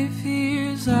 5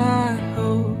 years I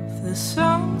hope the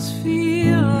songs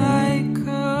feel like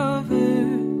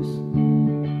covers,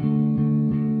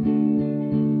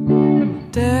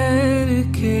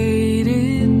 dedicated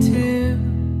to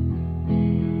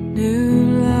new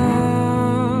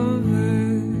lovers.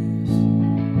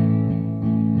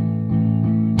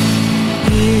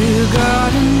 You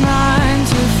got a 9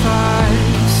 to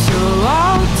 5, so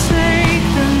I'll take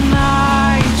the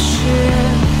night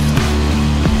shift.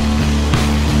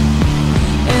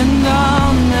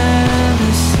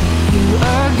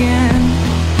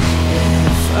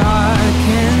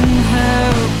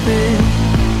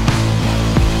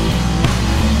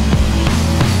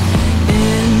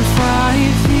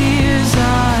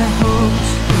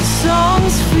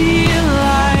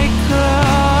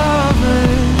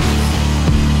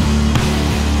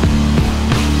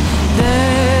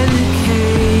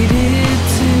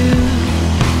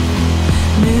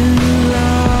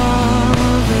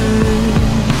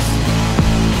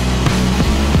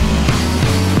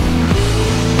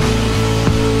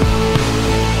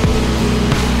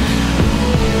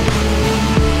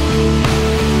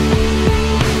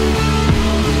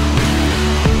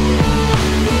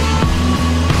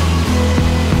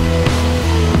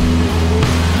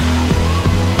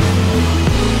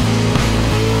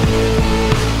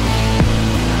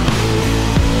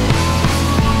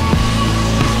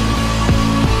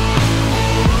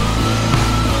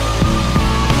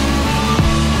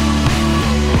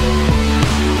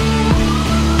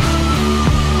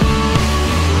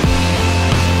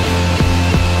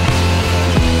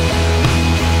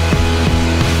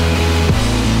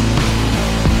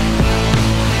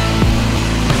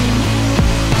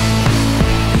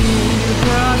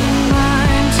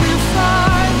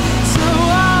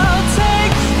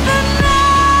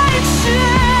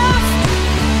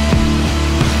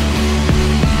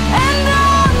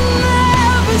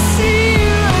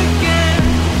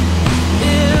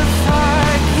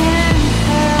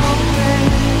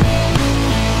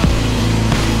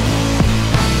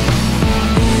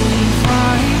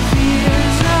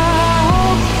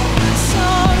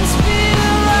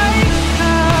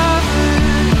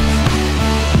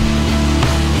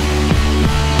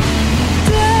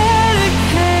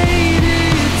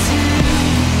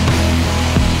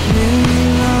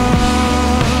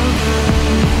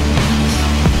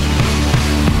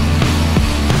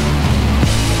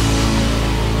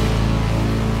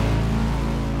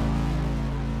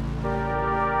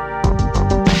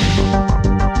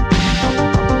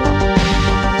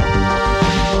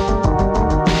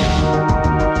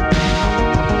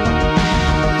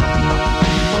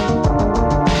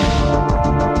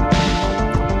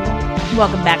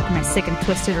 Welcome back to my sick and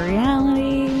twisted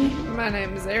reality. My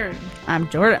name is Aaron. I'm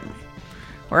Jordan.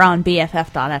 We're on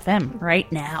BFF.fm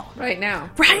right now. Right now.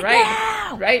 Right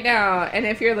now! Right now. And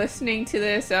if you're listening to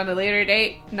this on a later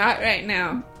date, not right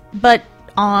now. But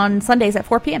on Sundays at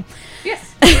 4 p.m.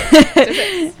 Yes.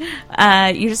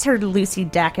 You just heard Lucy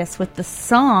Dacus with the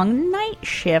song Night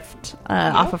Shift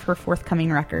off of her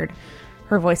forthcoming record.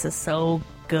 Her voice is so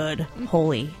good.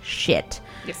 Holy shit.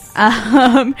 Yes.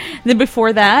 Then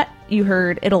before that, you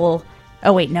heard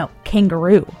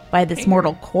Kangaroo by This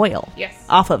Mortal Coil. Yes.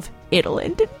 Off of It'll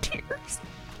End in Tears.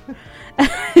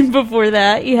 And before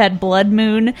that, you had Blood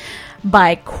Moon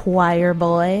by Choir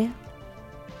Boy.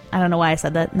 I don't know why I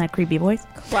said that in that creepy voice.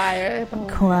 Choir Boy.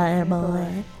 Choir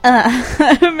Boy.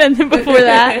 And then before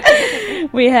that,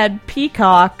 we had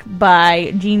Peacock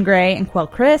by Jean Grey and Quell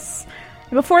Chris.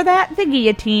 And before that, The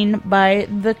Guillotine by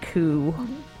The Coup.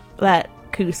 That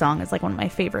Coup song is like one of my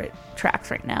favorite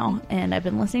tracks right now, and I've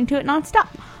been listening to it nonstop.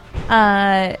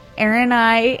 Aaron and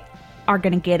I are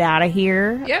going to get out of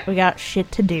here. Yep. We got shit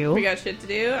to do. We got shit to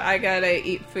do. I gotta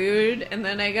eat food, and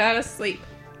then I gotta sleep.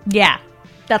 Yeah.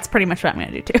 That's pretty much what I'm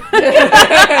going to do, too.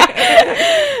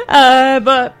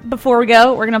 But before we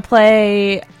go, we're going to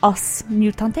play Os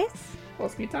Mutantes.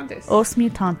 Os Mutantes. Os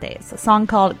Mutantes. A song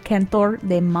called Cantor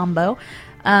de Mambo.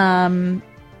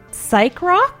 Psych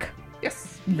rock?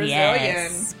 Yes. Brazilian.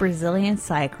 Yes. Brazilian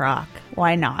psych rock.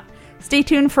 Why not? Stay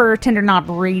tuned for Tender Knob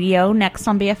Radio next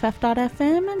on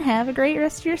BFF.fm, and have a great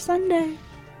rest of your Sunday.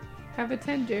 Have a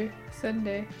tender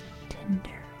Sunday.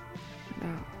 Tinder.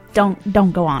 No.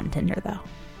 Don't go on Tinder, though.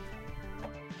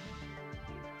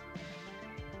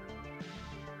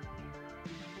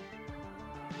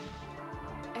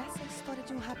 Essa é a história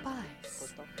de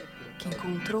rapaz que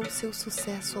encontrou seu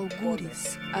sucesso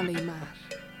algures a Neymar.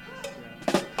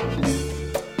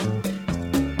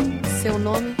 Seu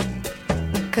nome,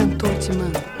 Cantor de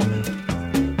Mambo.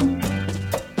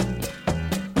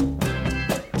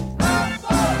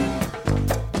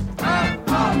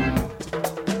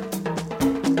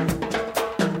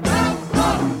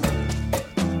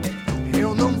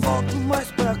 Eu não volto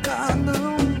mais pra cá,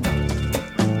 não.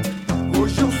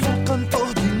 Hoje eu sou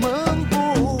cantor de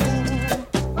mambo.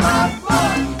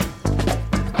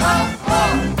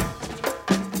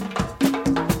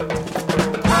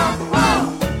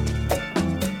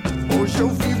 Hoje eu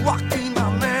vivo aqui na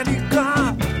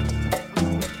América.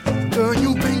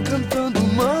 Ganho bem cantando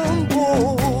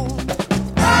mambo.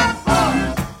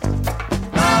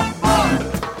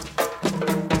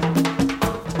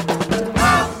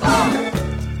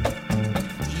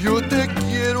 Yo te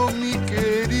quiero, mi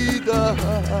querida.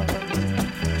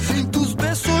 Sin tus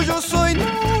besos yo soy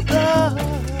nada.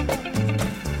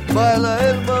 Baila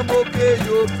el mambo que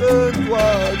yo canto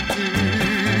aquí.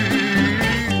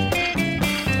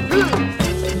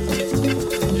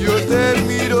 Yo te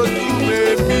miro, tú me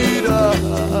miras.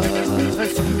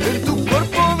 En tu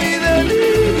cuerpo mi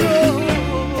delirio.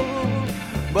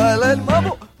 Baila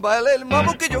el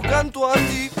mambo que yo canto a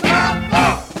ti.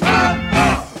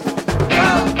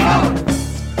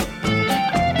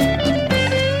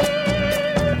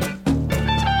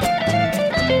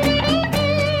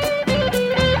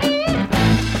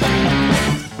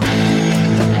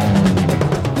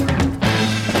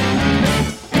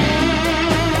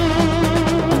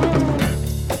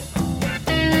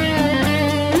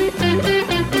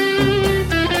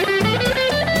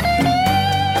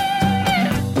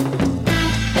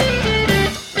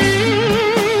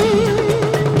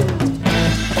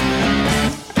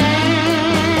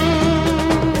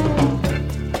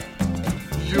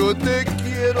 Yo te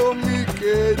quiero, mi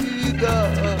querida.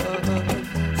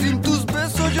 Sin tus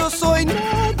besos yo soy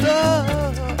nada.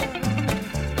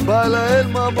 Baila el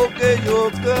mambo que yo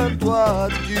canto a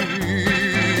ti.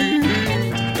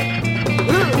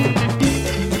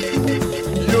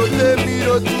 Yo te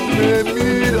miro, tú me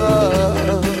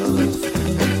miras.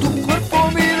 En tu cuerpo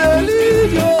mi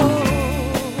delirio.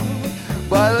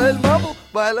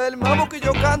 Baila el mambo que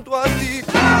yo canto a ti.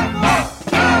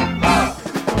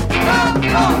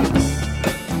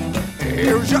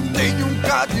 Eu já tenho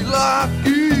Cadillac.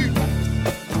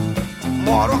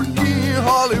 Moro aqui em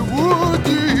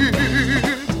Hollywood.